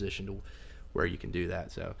be in a position to where you can do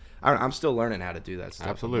that. So I'm still learning how to do that stuff.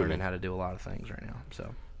 Absolutely. I'm learning how to do a lot of things right now.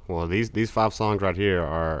 So. Well, these 5 songs right here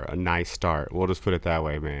are a nice start. We'll just put it that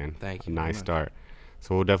way, man. Thank you. A nice start.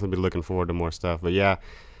 So we'll definitely be looking forward to more stuff. But yeah,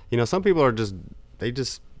 you know, some people are just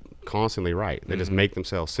constantly write. They just make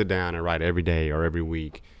themselves sit down and write every day or every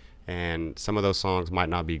week. And some of those songs might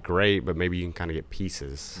not be great, but maybe you can kind of get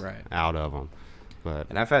pieces out of them.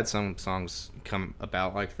 And I've had some songs come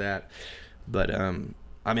about like that. But,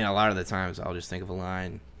 I mean, a lot of the times I'll just think of a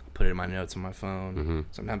line, put it in my notes on my phone.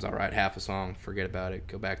 Sometimes I'll write half a song, forget about it,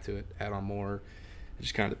 go back to it, add on more. It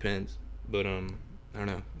just kind of depends. But, I don't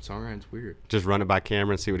know. Songwriting's weird. Just run it by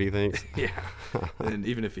Cameron, see what he thinks. Yeah. And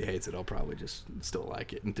even if he hates it, I'll probably just still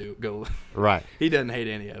like it and go. Right. He doesn't hate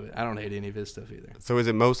any of it. I don't hate any of his stuff either. So is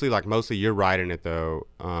it mostly you're writing it though?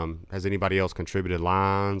 Has anybody else contributed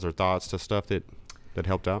lines or thoughts to stuff that that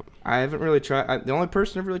helped out? I haven't really tried. The only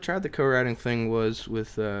person I've really tried the co-writing thing was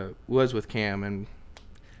with Cam, and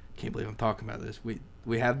can't believe I'm talking about this.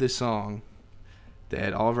 We have this song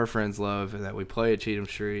that all of our friends love and that we play at Cheatham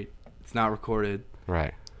Street. It's not recorded.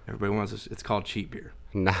 Right. Everybody wants us. It's called Cheap Beer.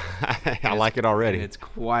 I like it already. And it's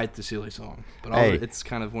quite the silly song, but it's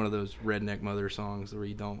kind of one of those redneck mother songs where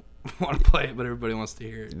you don't want to play it, but everybody wants to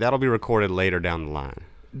hear it. That'll be recorded later down the line.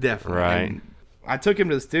 Definitely. Right. And I took him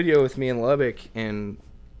to the studio with me in Lubbock, and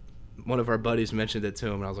one of our buddies mentioned it to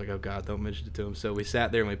him, and I was like, oh, God, don't mention it to him. So we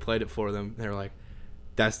sat there and we played it for them, and they were like,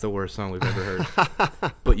 that's the worst song we've ever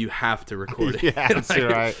heard. But you have to record it. Yeah, that's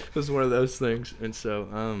right. It was one of those things. And so,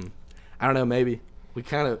 I don't know, maybe. We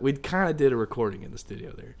kind of did a recording in the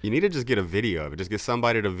studio there. You need to just get a video of it. Just get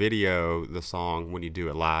somebody to video the song when you do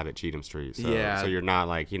it live at Cheatham Street. So, so you're not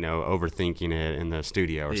overthinking it in the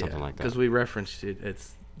studio or something like that. Because we referenced it.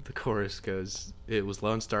 The chorus goes, it was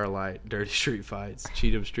Lone Star Light, dirty street fights,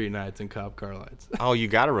 Cheatham Street nights, and cop car lights. Oh, you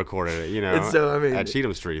got to record it, And so, I mean, at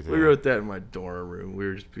Cheatham Street. We wrote that in my dorm room. We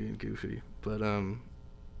were just being goofy. But,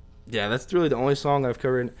 yeah, that's really the only song I've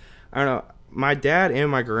covered. I don't know. My dad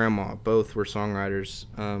and my grandma both were songwriters,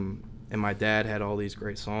 and my dad had all these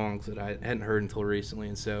great songs that I hadn't heard until recently,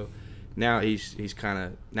 and so now he's kind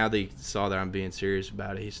of, now that he saw that I'm being serious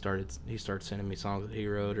about it, he started sending me songs that he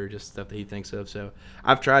wrote or just stuff that he thinks of. So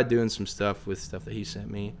I've tried doing some stuff with stuff that he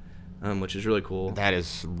sent me, which is really cool. That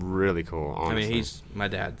is really cool, honestly. I mean, my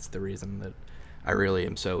dad's the reason that I really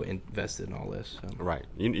am so invested in all this. So. Right.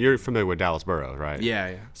 You're familiar with Dallas Burrows, right?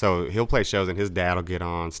 Yeah. So he'll play shows, and his dad will get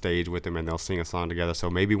on stage with him, and they'll sing a song together. So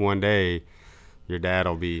maybe one day your dad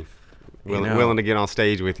will be willing to get on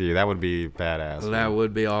stage with you. That would be badass. Well, that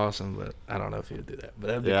would be awesome, but I don't know if he would do that. But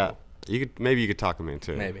that'd be cool. Maybe you could talk him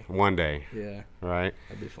into it. Maybe. One day. Yeah. Right?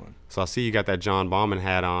 That'd be fun. So I see you got that John Bauman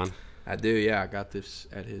hat on. I do, yeah. I got this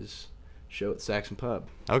at his show at Saxon Pub.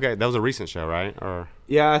 Okay, that was a recent show, right? Or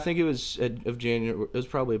yeah, I think it was of January. It was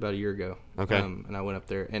probably about a year ago. Okay. And I went up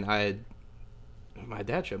there, and my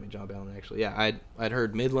dad showed me John Bauman, actually. Yeah, I'd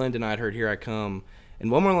heard Midland, and I'd heard Here I Come, and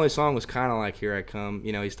One More Lonely Song was kind of like Here I Come.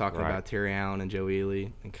 You know, he's talking about Terry Allen and Joe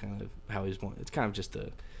Ely, and kind of how it's kind of just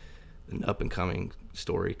an up and coming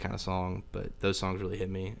story kind of song, but those songs really hit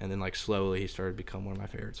me, and then like slowly he started to become one of my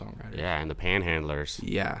favorite songwriters. Yeah, and the Panhandlers.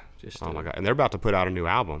 Yeah, oh my god, and they're about to put out a new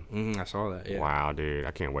album. I saw that. Yeah. Wow, dude,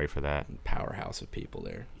 I can't wait for that. Powerhouse of people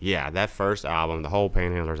there. Yeah, that first album, the whole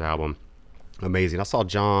Panhandlers album, amazing. I saw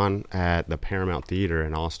John at the Paramount Theater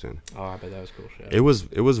in Austin. Oh, I bet that was a cool show.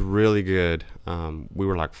 It was really good. We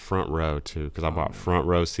were like front row too, because I bought front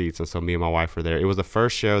row seats, and so me and my wife were there. It was the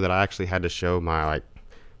first show that I actually had to show my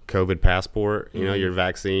COVID passport, your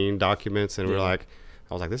vaccine documents, and I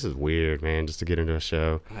was like, this is weird, man, just to get into a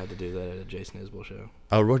show. I had to do that at a Jason Isbell show.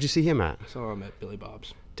 Oh, where'd you see him at? I saw him at Billy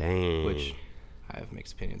Bob's. Dang. Which I have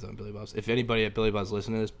mixed opinions on Billy Bob's. If anybody at Billy Bob's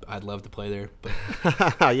listening to this, I'd love to play there,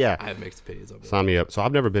 but yeah, I have mixed opinions on Billy Bob's. Sign me up. So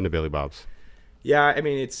I've never been to Billy Bob's. Yeah, I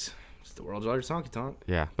mean, it's the world's largest honky-tonk.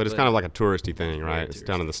 Yeah, but it's kind of like a touristy thing, right? It's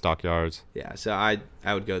down in the stockyards. Yeah, so I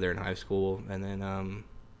would go there in high school, and then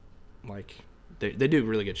they do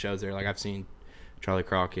really good shows there. Like, I've seen Charlie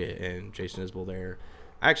Crockett and Jason Isbell there.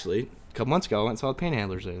 Actually, a couple months ago, I went and saw the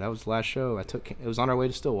Panhandlers there. That was the last show. It was on our way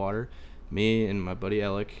to Stillwater. Me and my buddy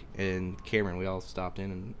Alec and Cameron, we all stopped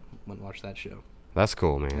in and went and watched that show. That's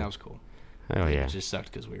cool, man. That was cool. Hell yeah. It just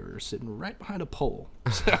sucked because we were sitting right behind a pole.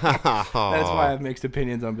 So that's why I have mixed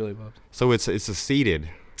opinions on Billy Bob's. So it's a seated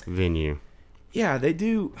venue. Yeah, they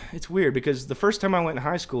do. It's weird because the first time I went in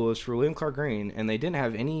high school was for William Clark Green, and they didn't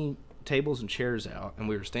have any tables and chairs out, and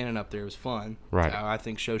we were standing up there. It was fun. Right. That's how I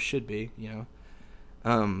think shows should be,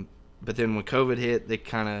 But then when COVID hit,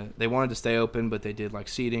 they wanted to stay open, but they did like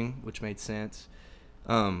seating, which made sense.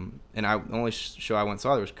 And the only show I went and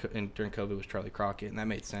saw during COVID was Charlie Crockett, and that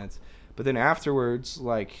made sense. But then afterwards,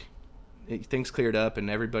 things cleared up, and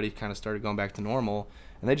everybody kind of started going back to normal,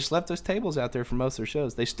 and they just left those tables out there for most of their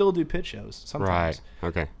shows. They still do pit shows sometimes. Right.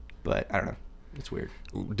 Okay. But I don't know. It's weird.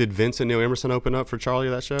 Did Vince and Neil Emerson open up for Charlie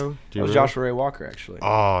that show? It was Joshua Ray Walker, actually.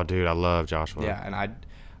 Oh, dude, I love Joshua. Yeah, and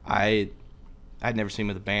I'd never seen him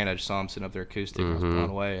with a band. I just saw him sitting up there acoustic. And I was blown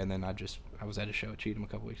away. And then I was at a show at Cheatham a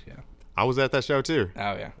couple weeks ago. I was at that show too.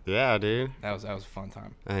 Oh yeah. Yeah, dude. That was a fun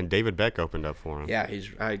time. And David Beck opened up for him. Yeah,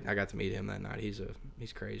 I got to meet him that night. He's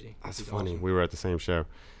crazy. That's he's funny. Awesome. We were at the same show.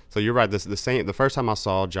 So you're right. The first time I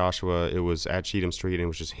saw Joshua, it was at Cheatham Street, and it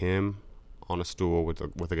was just him on a stool with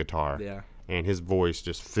a guitar. Yeah. And his voice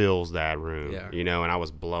just fills that room. Yeah. And I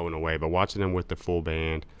was blown away. But watching him with the full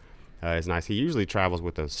band is nice. He usually travels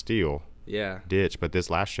with a steel. Yeah. Ditch, but this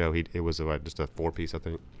last show it was just a 4-piece, I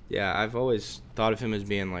think. Yeah, I've always thought of him as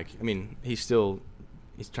being he's still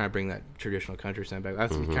he's trying to bring that traditional country sound back.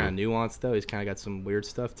 That's kind of nuanced though. He's kind of got some weird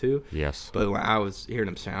stuff too. Yes. But when I was hearing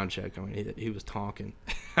him sound check, I mean, he was talking.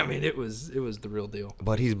 I mean, it was the real deal.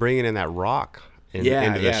 But he's bringing in that rock into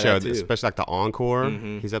the show, especially like the encore.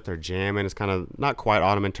 He's up there jamming. It's kind of not quite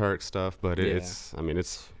Ottoman Turk stuff, but it's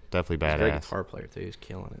definitely badass. He's a great guitar player too. He's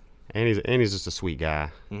killing it. And he's just a sweet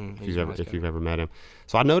guy. If you've ever met him.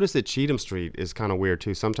 So I noticed that Cheatham Street is kind of weird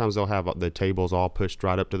too. Sometimes they'll have the tables all pushed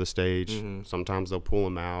right up to the stage. Sometimes they'll pull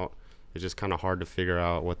them out. It's just kind of hard to figure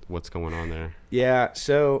out what's going on there. Yeah.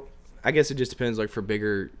 So I guess it just depends. Like for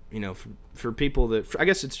bigger, for people that I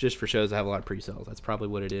guess it's just for shows that have a lot of pre-sales. That's probably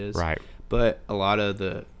what it is. Right. But a lot of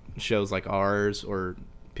the shows like ours or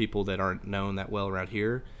people that aren't known that well around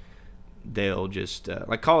here, they'll just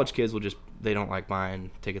like college kids will just. They don't like buying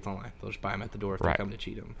tickets online. They'll just buy them at the door if they come to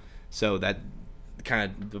Cheatham. So that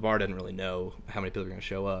the bar doesn't really know how many people are going to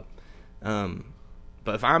show up.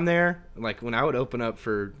 But if I'm there, like when I would open up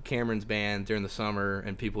for Cameron's band during the summer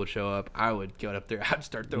and people would show up, I would go up there. I'd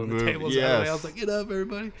start throwing the tables out of the way. I was like, get up,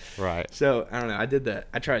 everybody. Right. So, I don't know. I did that.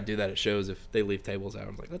 I try to do that at shows if they leave tables out. I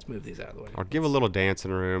was like, let's move these out of the way. Or give a little dancing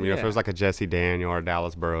room. If there's like a Jesse Daniel or a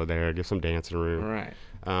Dallas Burrow there, give some dancing room.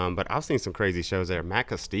 Right. But I've seen some crazy shows there. Matt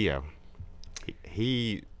Castillo.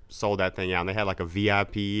 He sold that thing out, and they had like a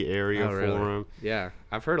VIP area for him. Yeah,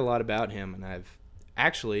 I've heard a lot about him, and I've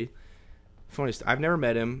actually, I've never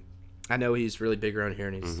met him. I know he's really big around here,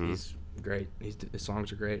 and he's great. His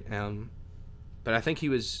songs are great. But I think he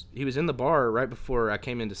was in the bar right before I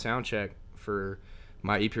came into soundcheck for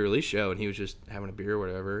my EP release show, and he was just having a beer or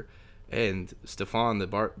whatever. And Stefan,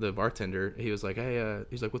 the bartender, he was like, hey,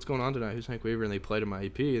 he's like, what's going on tonight? Who's Hank Weaver? And they played him my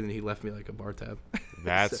EP, and then he left me like a bar tab.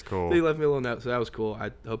 That's cool. So he left me a little note, so that was cool. I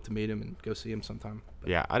hope to meet him and go see him sometime. But.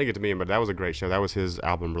 Yeah, I didn't get to meet him, but that was a great show. That was his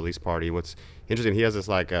album release party. What's interesting, he has this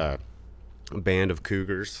like band of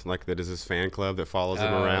cougars, like that is his fan club that follows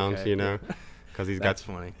him around, because he's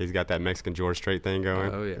got that Mexican George Strait thing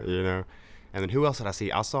going. Oh yeah. And then who else did I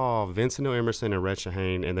see? I saw Vincent Emerson and Red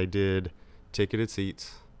Shahane, and they did ticketed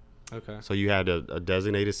seats. Okay. So you had a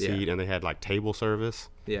designated seat, and they had like table service.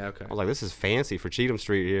 Yeah. Okay. I was like, this is fancy for Cheatham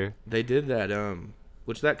Street here. They did that,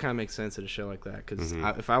 which that kind of makes sense at a show like that, because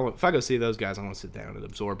if I go see those guys, I want to sit down and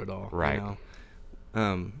absorb it all. Right.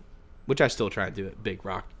 Which I still try to do at big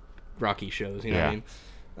rocky shows. You know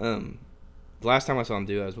what I mean? The last time I saw them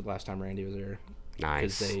do that was the last time Randy was there.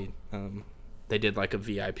 Nice. Because they did like a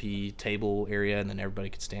VIP table area, and then everybody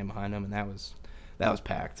could stand behind them, and that was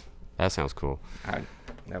packed. That sounds cool.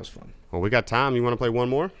 That was fun. Well, we got time. You want to play one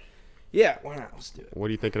more? Yeah, why not? Let's do it. What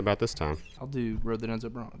are you thinking about this time? I'll do Road That Ends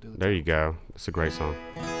Up Wrong. There you go. It's a great song.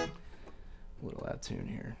 A little out of tune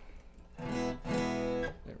here. There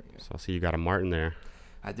we go. So I see you got a Martin there.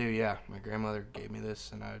 I do, yeah. My grandmother gave me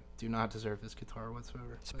this, and I do not deserve this guitar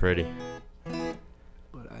whatsoever. It's pretty.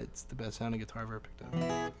 But it's the best sounding guitar I've ever picked up.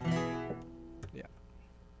 Yeah.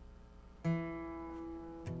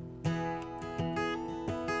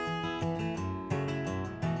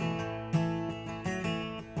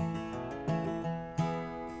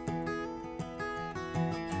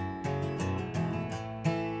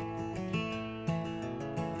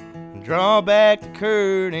 Draw back the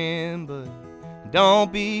curtain, but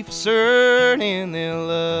don't be for certain they'll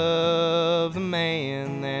love the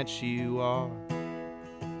man that you are.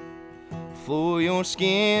 For your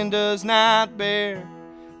skin does not bear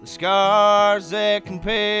the scars that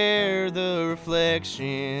compare the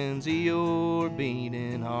reflections of your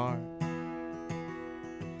beating heart.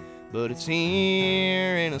 But it's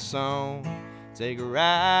here in a song, take a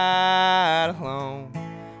ride along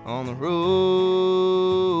on the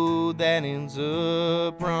road that ends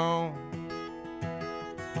up wrong.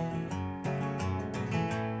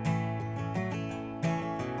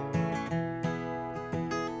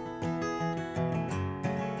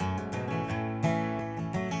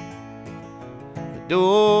 The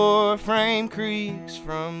door frame creaks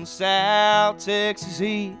from the South Texas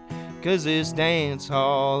heat, 'cause this dance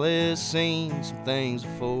hall has seen some things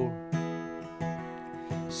before.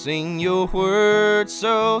 Sing your words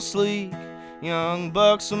so sleek, young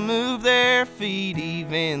bucks will move their feet,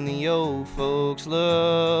 even the old folks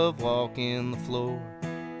love walking the floor.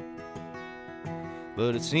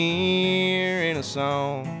 But it's here in a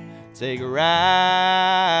song, take a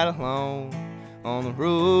ride along on the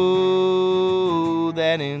road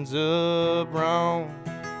that ends up wrong.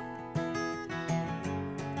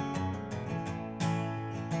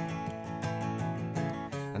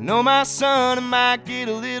 I know my son, it might get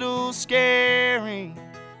a little scary,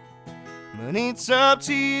 but it's up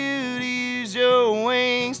to you to use your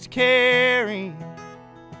wings to carry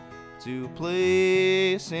to a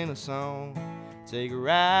place in a song Take a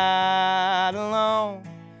ride along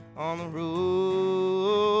on the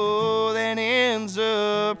road that ends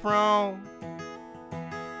up wrong.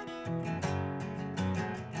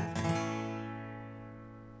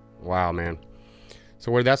 Wow, man.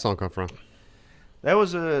 So where did that song come from? That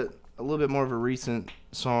was a little bit more of a recent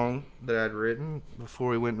song that I'd written before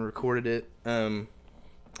we went and recorded it. I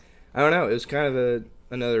don't know. It was kind of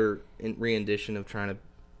another rendition of trying to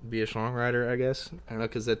be a songwriter, I guess. I don't know,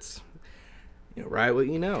 because that's, write what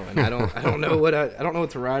you know, and I don't know what I don't know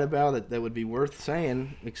what to write about that would be worth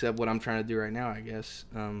saying, except what I'm trying to do right now, I guess.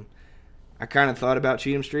 I kind of thought about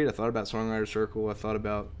Cheatham Street. I thought about Songwriter Circle. I thought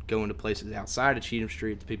about going to places outside of Cheatham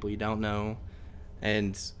Street, to people you don't know.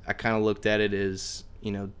 And I kind of looked at it as,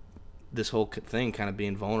 this whole thing kind of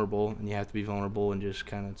being vulnerable. And you have to be vulnerable and just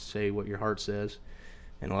kind of say what your heart says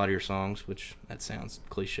in a lot of your songs, which that sounds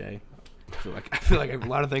cliche. I feel like a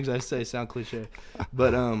lot of things I say sound cliche.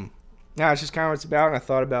 But, yeah, it's just kind of what it's about. And I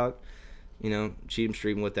thought about, Cheatham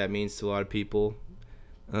Street and what that means to a lot of people,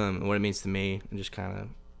 and what it means to me, and just kind of,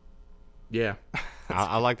 yeah.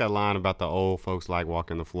 I like that line about the old folks like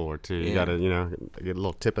walking the floor, too. You got to, get a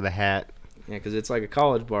little tip of the hat. Yeah, because it's like a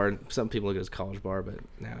college bar. Some people look at it as a college bar, but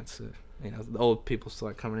now it's, the old people still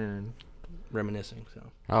like coming in and reminiscing. So.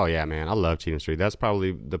 Oh, yeah, man. I love Cheatham Street. That's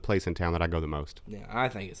probably the place in town that I go the most. Yeah, I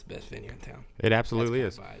think it's the best venue in town. It absolutely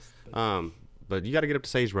is. Biased, but you got to get up to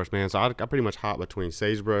Sagebrush, man. So I pretty much hop between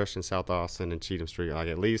Sagebrush and South Austin and Cheatham Street. Like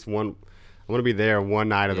at least one, I want to be there one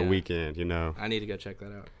night of the weekend, I need to go check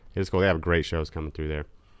that out. It's cool. They have great shows coming through there.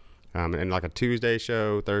 And like a Tuesday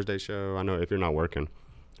show, Thursday show. I know if you're not working,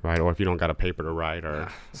 right? Or if you don't got a paper to write or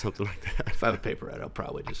something like that. If I have a paper to write, I'll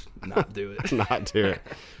probably just not do it. Not do it.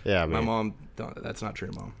 Yeah, man. My mom, that's not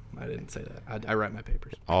true, Mom. I didn't say that. I write my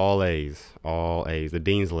papers. All A's. All A's. The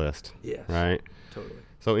dean's list. Yes. Right? Totally.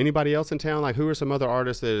 So anybody else in town? Like who are some other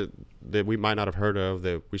artists that we might not have heard of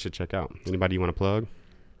that we should check out? Anybody you want to plug?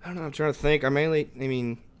 I don't know. I'm trying to think.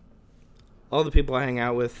 All the people I hang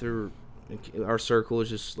out with through our circle is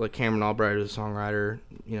just like Cameron Albright is a songwriter.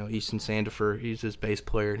 Easton Sandifer, he's his bass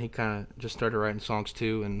player, and he kind of just started writing songs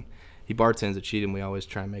too. And he bartends at Cheatham. We always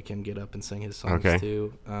try and make him get up and sing his songs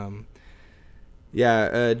too.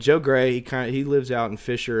 Joe Gray, he lives out in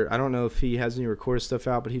Fisher. I don't know if he has any recorded stuff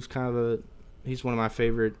out, but he's he's one of my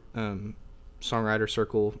favorite songwriter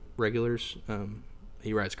circle regulars.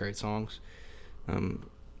 He writes great songs.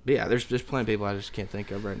 But yeah, there's plenty of people I just can't think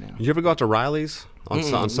of right now. Did you ever go out to Riley's on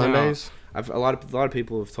Sundays? No. A lot of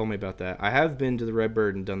people have told me about that. I have been to the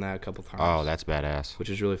Redbird and done that a couple times. Oh, that's badass. Which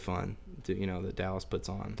is really fun. That Dallas puts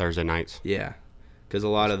on Thursday nights. Yeah, because a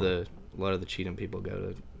lot of the Cheatham people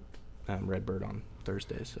go to Redbird on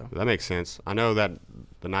Thursdays. So that makes sense. I know that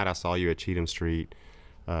the night I saw you at Cheatham Street,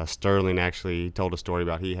 Sterling actually told a story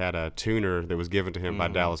about he had a tuner that was given to him by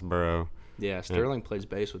Dallas Borough. Yeah, Sterling plays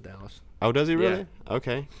bass with Dallas. Oh, does he really? Yeah.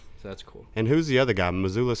 Okay. So that's cool. And who's the other guy?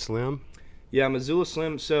 Missoula Slim? Yeah, Missoula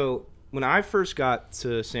Slim. So when I first got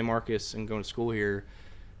to San Marcos and going to school here,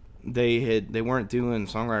 they weren't doing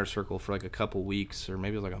Songwriter Circle for like a couple weeks or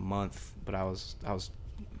maybe it was like a month. But I was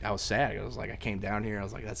sad. I was like, I came down here. I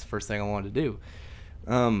was like, that's the first thing I wanted to do.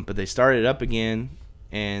 But they started it up again,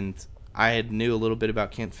 and I had knew a little bit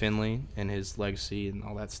about Kent Finley and his legacy and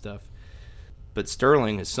all that stuff. But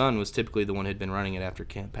Sterling, his son, was typically the one who had been running it after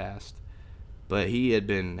Kent passed. But he had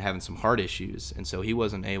been having some heart issues, and so he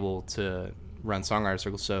wasn't able to run Songwriter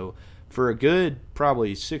Circle. So for a good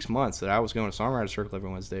probably 6 months that I was going to Songwriter Circle every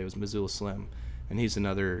Wednesday, it was Missoula Slim. And he's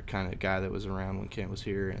another kind of guy that was around when Kent was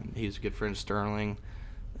here, and he's a good friend of Sterling.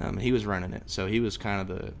 He was running it. So he was kind of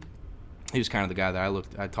the guy that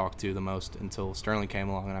I talked to the most until Sterling came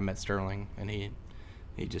along, and I met Sterling, and he's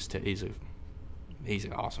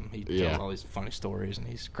awesome. He tells all these funny stories, and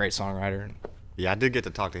he's a great songwriter. Yeah, I did get to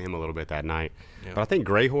talk to him a little bit that night. Yeah. But I think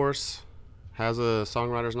Grey Horse has a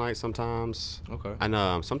songwriter's night sometimes. Okay.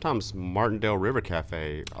 And sometimes Martindale River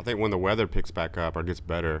Cafe. I think when the weather picks back up or gets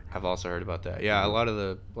better. I've also heard about that. Yeah, a lot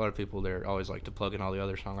of people there always like to plug in all the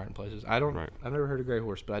other songwriting places. I've never heard of Grey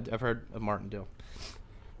Horse, but I've heard of Martindale.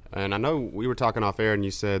 And I know we were talking off air, and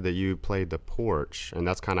you said that you played the Porch, and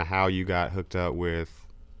that's kind of how you got hooked up with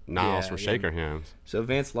Niles from Shaker Hymns. So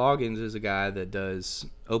Vance Loggins is a guy that does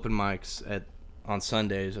open mics on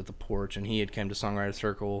Sundays at the Porch, and he had come to Songwriter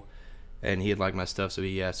Circle, and he had liked my stuff, so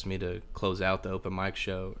he asked me to close out the open mic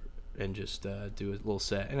show and just do a little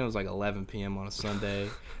set. And it was like 11 p.m. on a Sunday.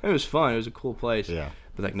 It was fun. It was a cool place. Yeah.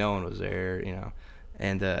 But like no one was there,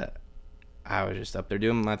 And I was just up there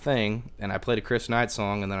doing my thing, and I played a Chris Knight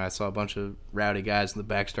song, and then I saw a bunch of rowdy guys in the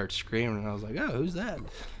back start screaming, and I was like, oh, who's that?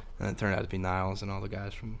 And it turned out to be Niles and all the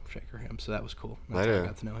guys from Shaker Hymns, so that was cool. That's how I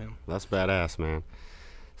got to know him. That's badass, man.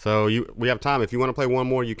 So we have time. If you want to play one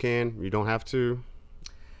more, you can. You don't have to.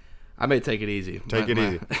 I may take it easy. Take it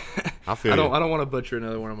easy. I feel I don't want to butcher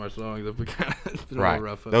another one of my songs if we kind of been right.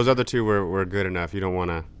 rough. Those other two were good enough. You don't want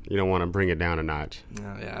to bring it down a notch.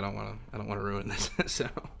 No, yeah, I don't want to ruin this. So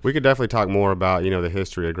we could definitely talk more about the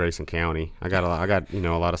history of Grayson County. I got a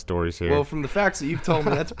lot of stories here. Well, from the facts that you've told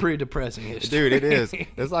me, that's pretty depressing history. Dude, it is.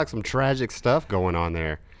 There's like some tragic stuff going on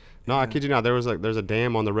there. No, I kid you not. There's a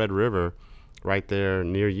dam on the Red River right there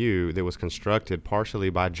near you that was constructed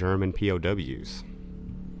partially by German POWs.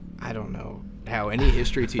 I don't know how any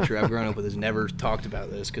history teacher I've grown up with has never talked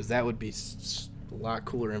about this, because that would be a lot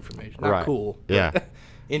cooler information. Not right. cool. Yeah.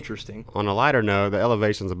 Interesting. On a lighter note, the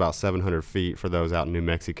elevation's about 700 feet for those out in New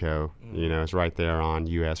Mexico. It's right there on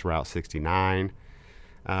U.S. Route 69.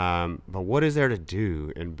 But what is there to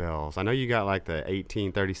do in Bells? I know you got like the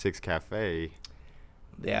 1836 Cafe.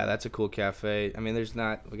 Yeah, that's a cool cafe. I mean, we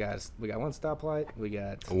got one stoplight. We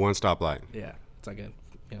got one stoplight. Yeah, it's like a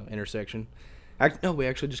intersection. No, we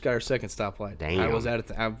actually just got our second stoplight. Damn. I was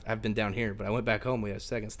I've been down here, but I went back home. We had a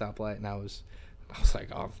second stoplight, and I was like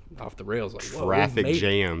off the rails. Like, whoa, traffic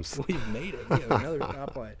jams. We've made it. We have another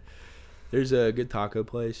stoplight. There's a good taco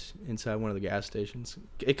place inside one of the gas stations.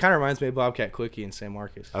 It kind of reminds me of Bobcat Quickie in San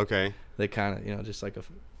Marcos. Okay. They kind of just like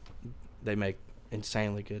they make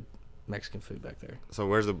insanely good Mexican food back there. So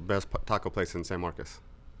where's the best taco place in San Marcos?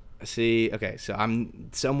 See, okay, so I'm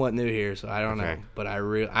somewhat new here, so I don't know, but I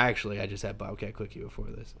just had Bobcat Quickie before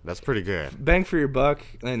this. That's pretty good. Bang for your buck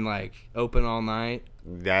and like open all night.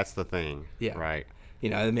 That's the thing. Yeah. Right.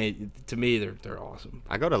 To me they're awesome.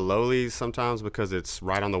 I go to Lowly's sometimes because it's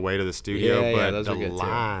right on the way to the studio, but those the are good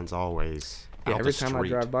line's too. Always yeah, out every the time street. I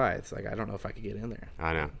drive by, it's like I don't know if I could get in there.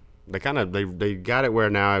 I know. They got it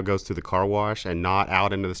where now it goes to the car wash and not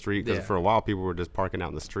out into the street, because for a while people were just parking out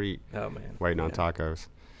in the street. Oh man. Waiting on tacos.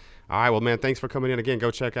 All right, well, man, thanks for coming in again.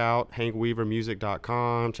 Go check out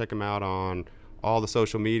HankWeaverMusic.com. Check him out on all the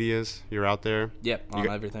social medias. You're out there? Yep, on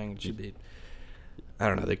everything. It should be. I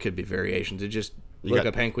don't know. There could be variations. It just look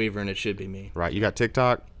up Hank Weaver and it should be me. Right. You got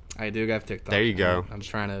TikTok? I do have TikTok. There you go. I'm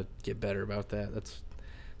trying to get better about that. That's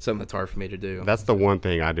something that's hard for me to do. That's the one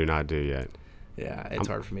thing I do not do yet. Yeah, it's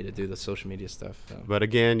hard for me to do the social media stuff. So. But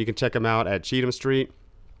again, you can check him out at Cheatham Street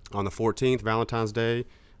on the 14th, Valentine's Day,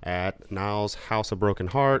 at Niles House of Broken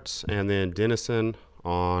Hearts, and then Denison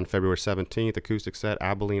on February 17th, acoustic set,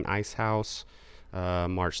 Abilene Ice House,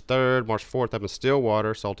 March 3rd, March 4th up in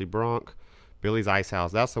Stillwater, Salty Bronc, Billy's Ice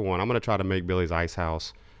House. That's the one. I'm going to try to make Billy's Ice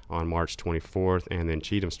House on March 24th, and then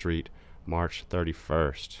Cheatham Street, March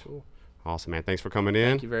 31st. Cool. Awesome, man. Thanks for coming in.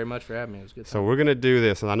 Thank you very much for having me. It was good. So we're going to do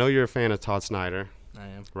this, and I know you're a fan of Todd Snyder. I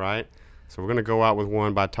am. Right? So we're going to go out with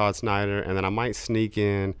one by Todd Snyder, and then I might sneak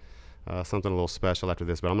in something a little special after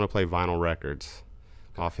this, but I'm going to play Vinyl Records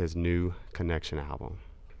off his new Connection album.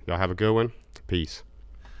 Y'all have a good one. Peace.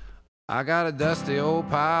 I got a dusty old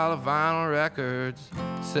pile of vinyl records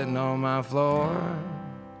sitting on my floor.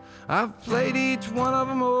 I've played each one of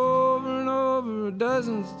them over and over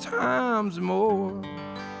dozens of times or more.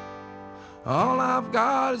 All I've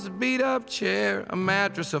got is a beat-up chair, a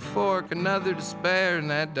mattress, a fork, another to spare, and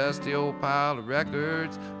that dusty old pile of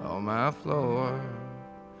records on my floor.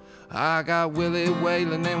 I got Willie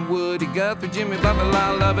Whalen and Woody Guthrie, Jimmy Buffett,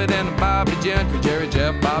 I love it, and Bobby Gentry, Jerry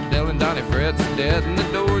Jeff, Bob Dylan, Donnie Fritz, Dead in the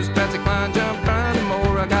Doors, Patsy Cline, John Prine, and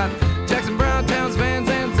more. I got Jackson Brown, Towns, Van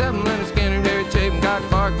Zandt, Zeppelin, Leonard Skinner, Harry Chapin, Guy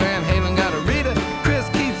Clark, Van Halen, got a Rita, Chris,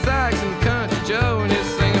 Keith Sykes, and Country Joe, and he's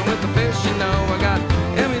singing with the fish, you know. I got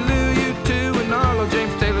Emmy Lou, U2, and Arlo,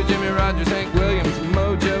 James Taylor, Jimmy Rogers, Hank Williams,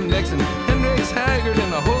 Mojo Nixon, Hendrix Haggard,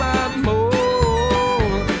 and a whole lot more.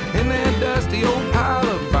 In that dusty old pile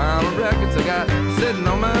of vinyl records I got sitting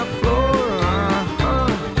on my floor.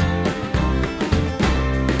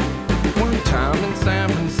 One time in San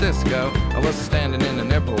Francisco, I was standing in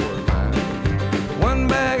an airport line. One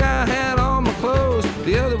bag I had all my clothes,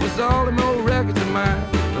 the other was all them old records of mine.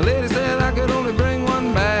 The lady said I could only bring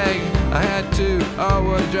one bag. I had two, oh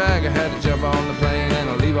what a drag. I had to jump on the plane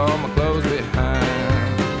and leave all my clothes behind.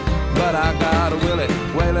 But I got a Willie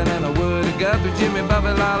Whalen and a Woody Guthrie, Jimmy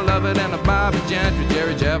Buffett, I love it, and a Bobby Gentry,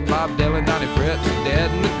 Jerry Jeff, Bob Dylan, Donnie Fritz, Dead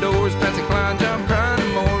in the Doors, Patsy Cline, John Prine,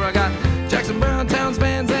 and more. I got Jackson Brown, Towns,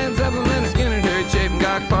 Van Zandt, Zeppelin, Leonard Skinner, Harry Chapin,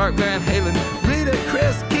 Guy Clark, Van Halen, Rita,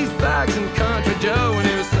 Chris, Keith Sykes, and Country Joe, and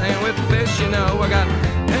he was singing with the fish, you know. I got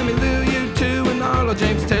Emmy Lou, U2, and Arlo,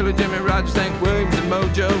 James Taylor, Jimmy Rogers, Hank Williams, and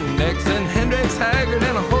Mojo Nixon, Hendrix Haggard,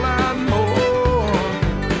 and a whole lot more.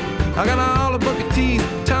 I got all the Booker T's,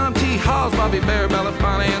 Tom T. Halls, Bobby Bear,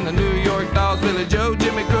 Belafonte, and the New York Dolls, Billy Joe,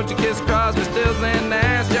 Jimmy Croce, Kiss Crosby, Stills, and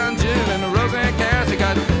Nash, John June, and the Roseanne Cash. I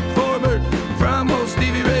got Forbert, Fromho,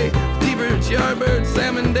 Stevie Ray, T-Birds, Yardbirds,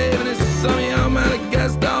 Sam and Dave.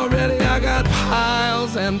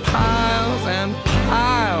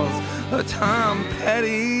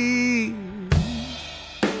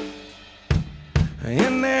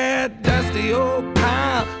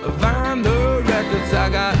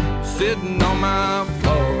 sitting on my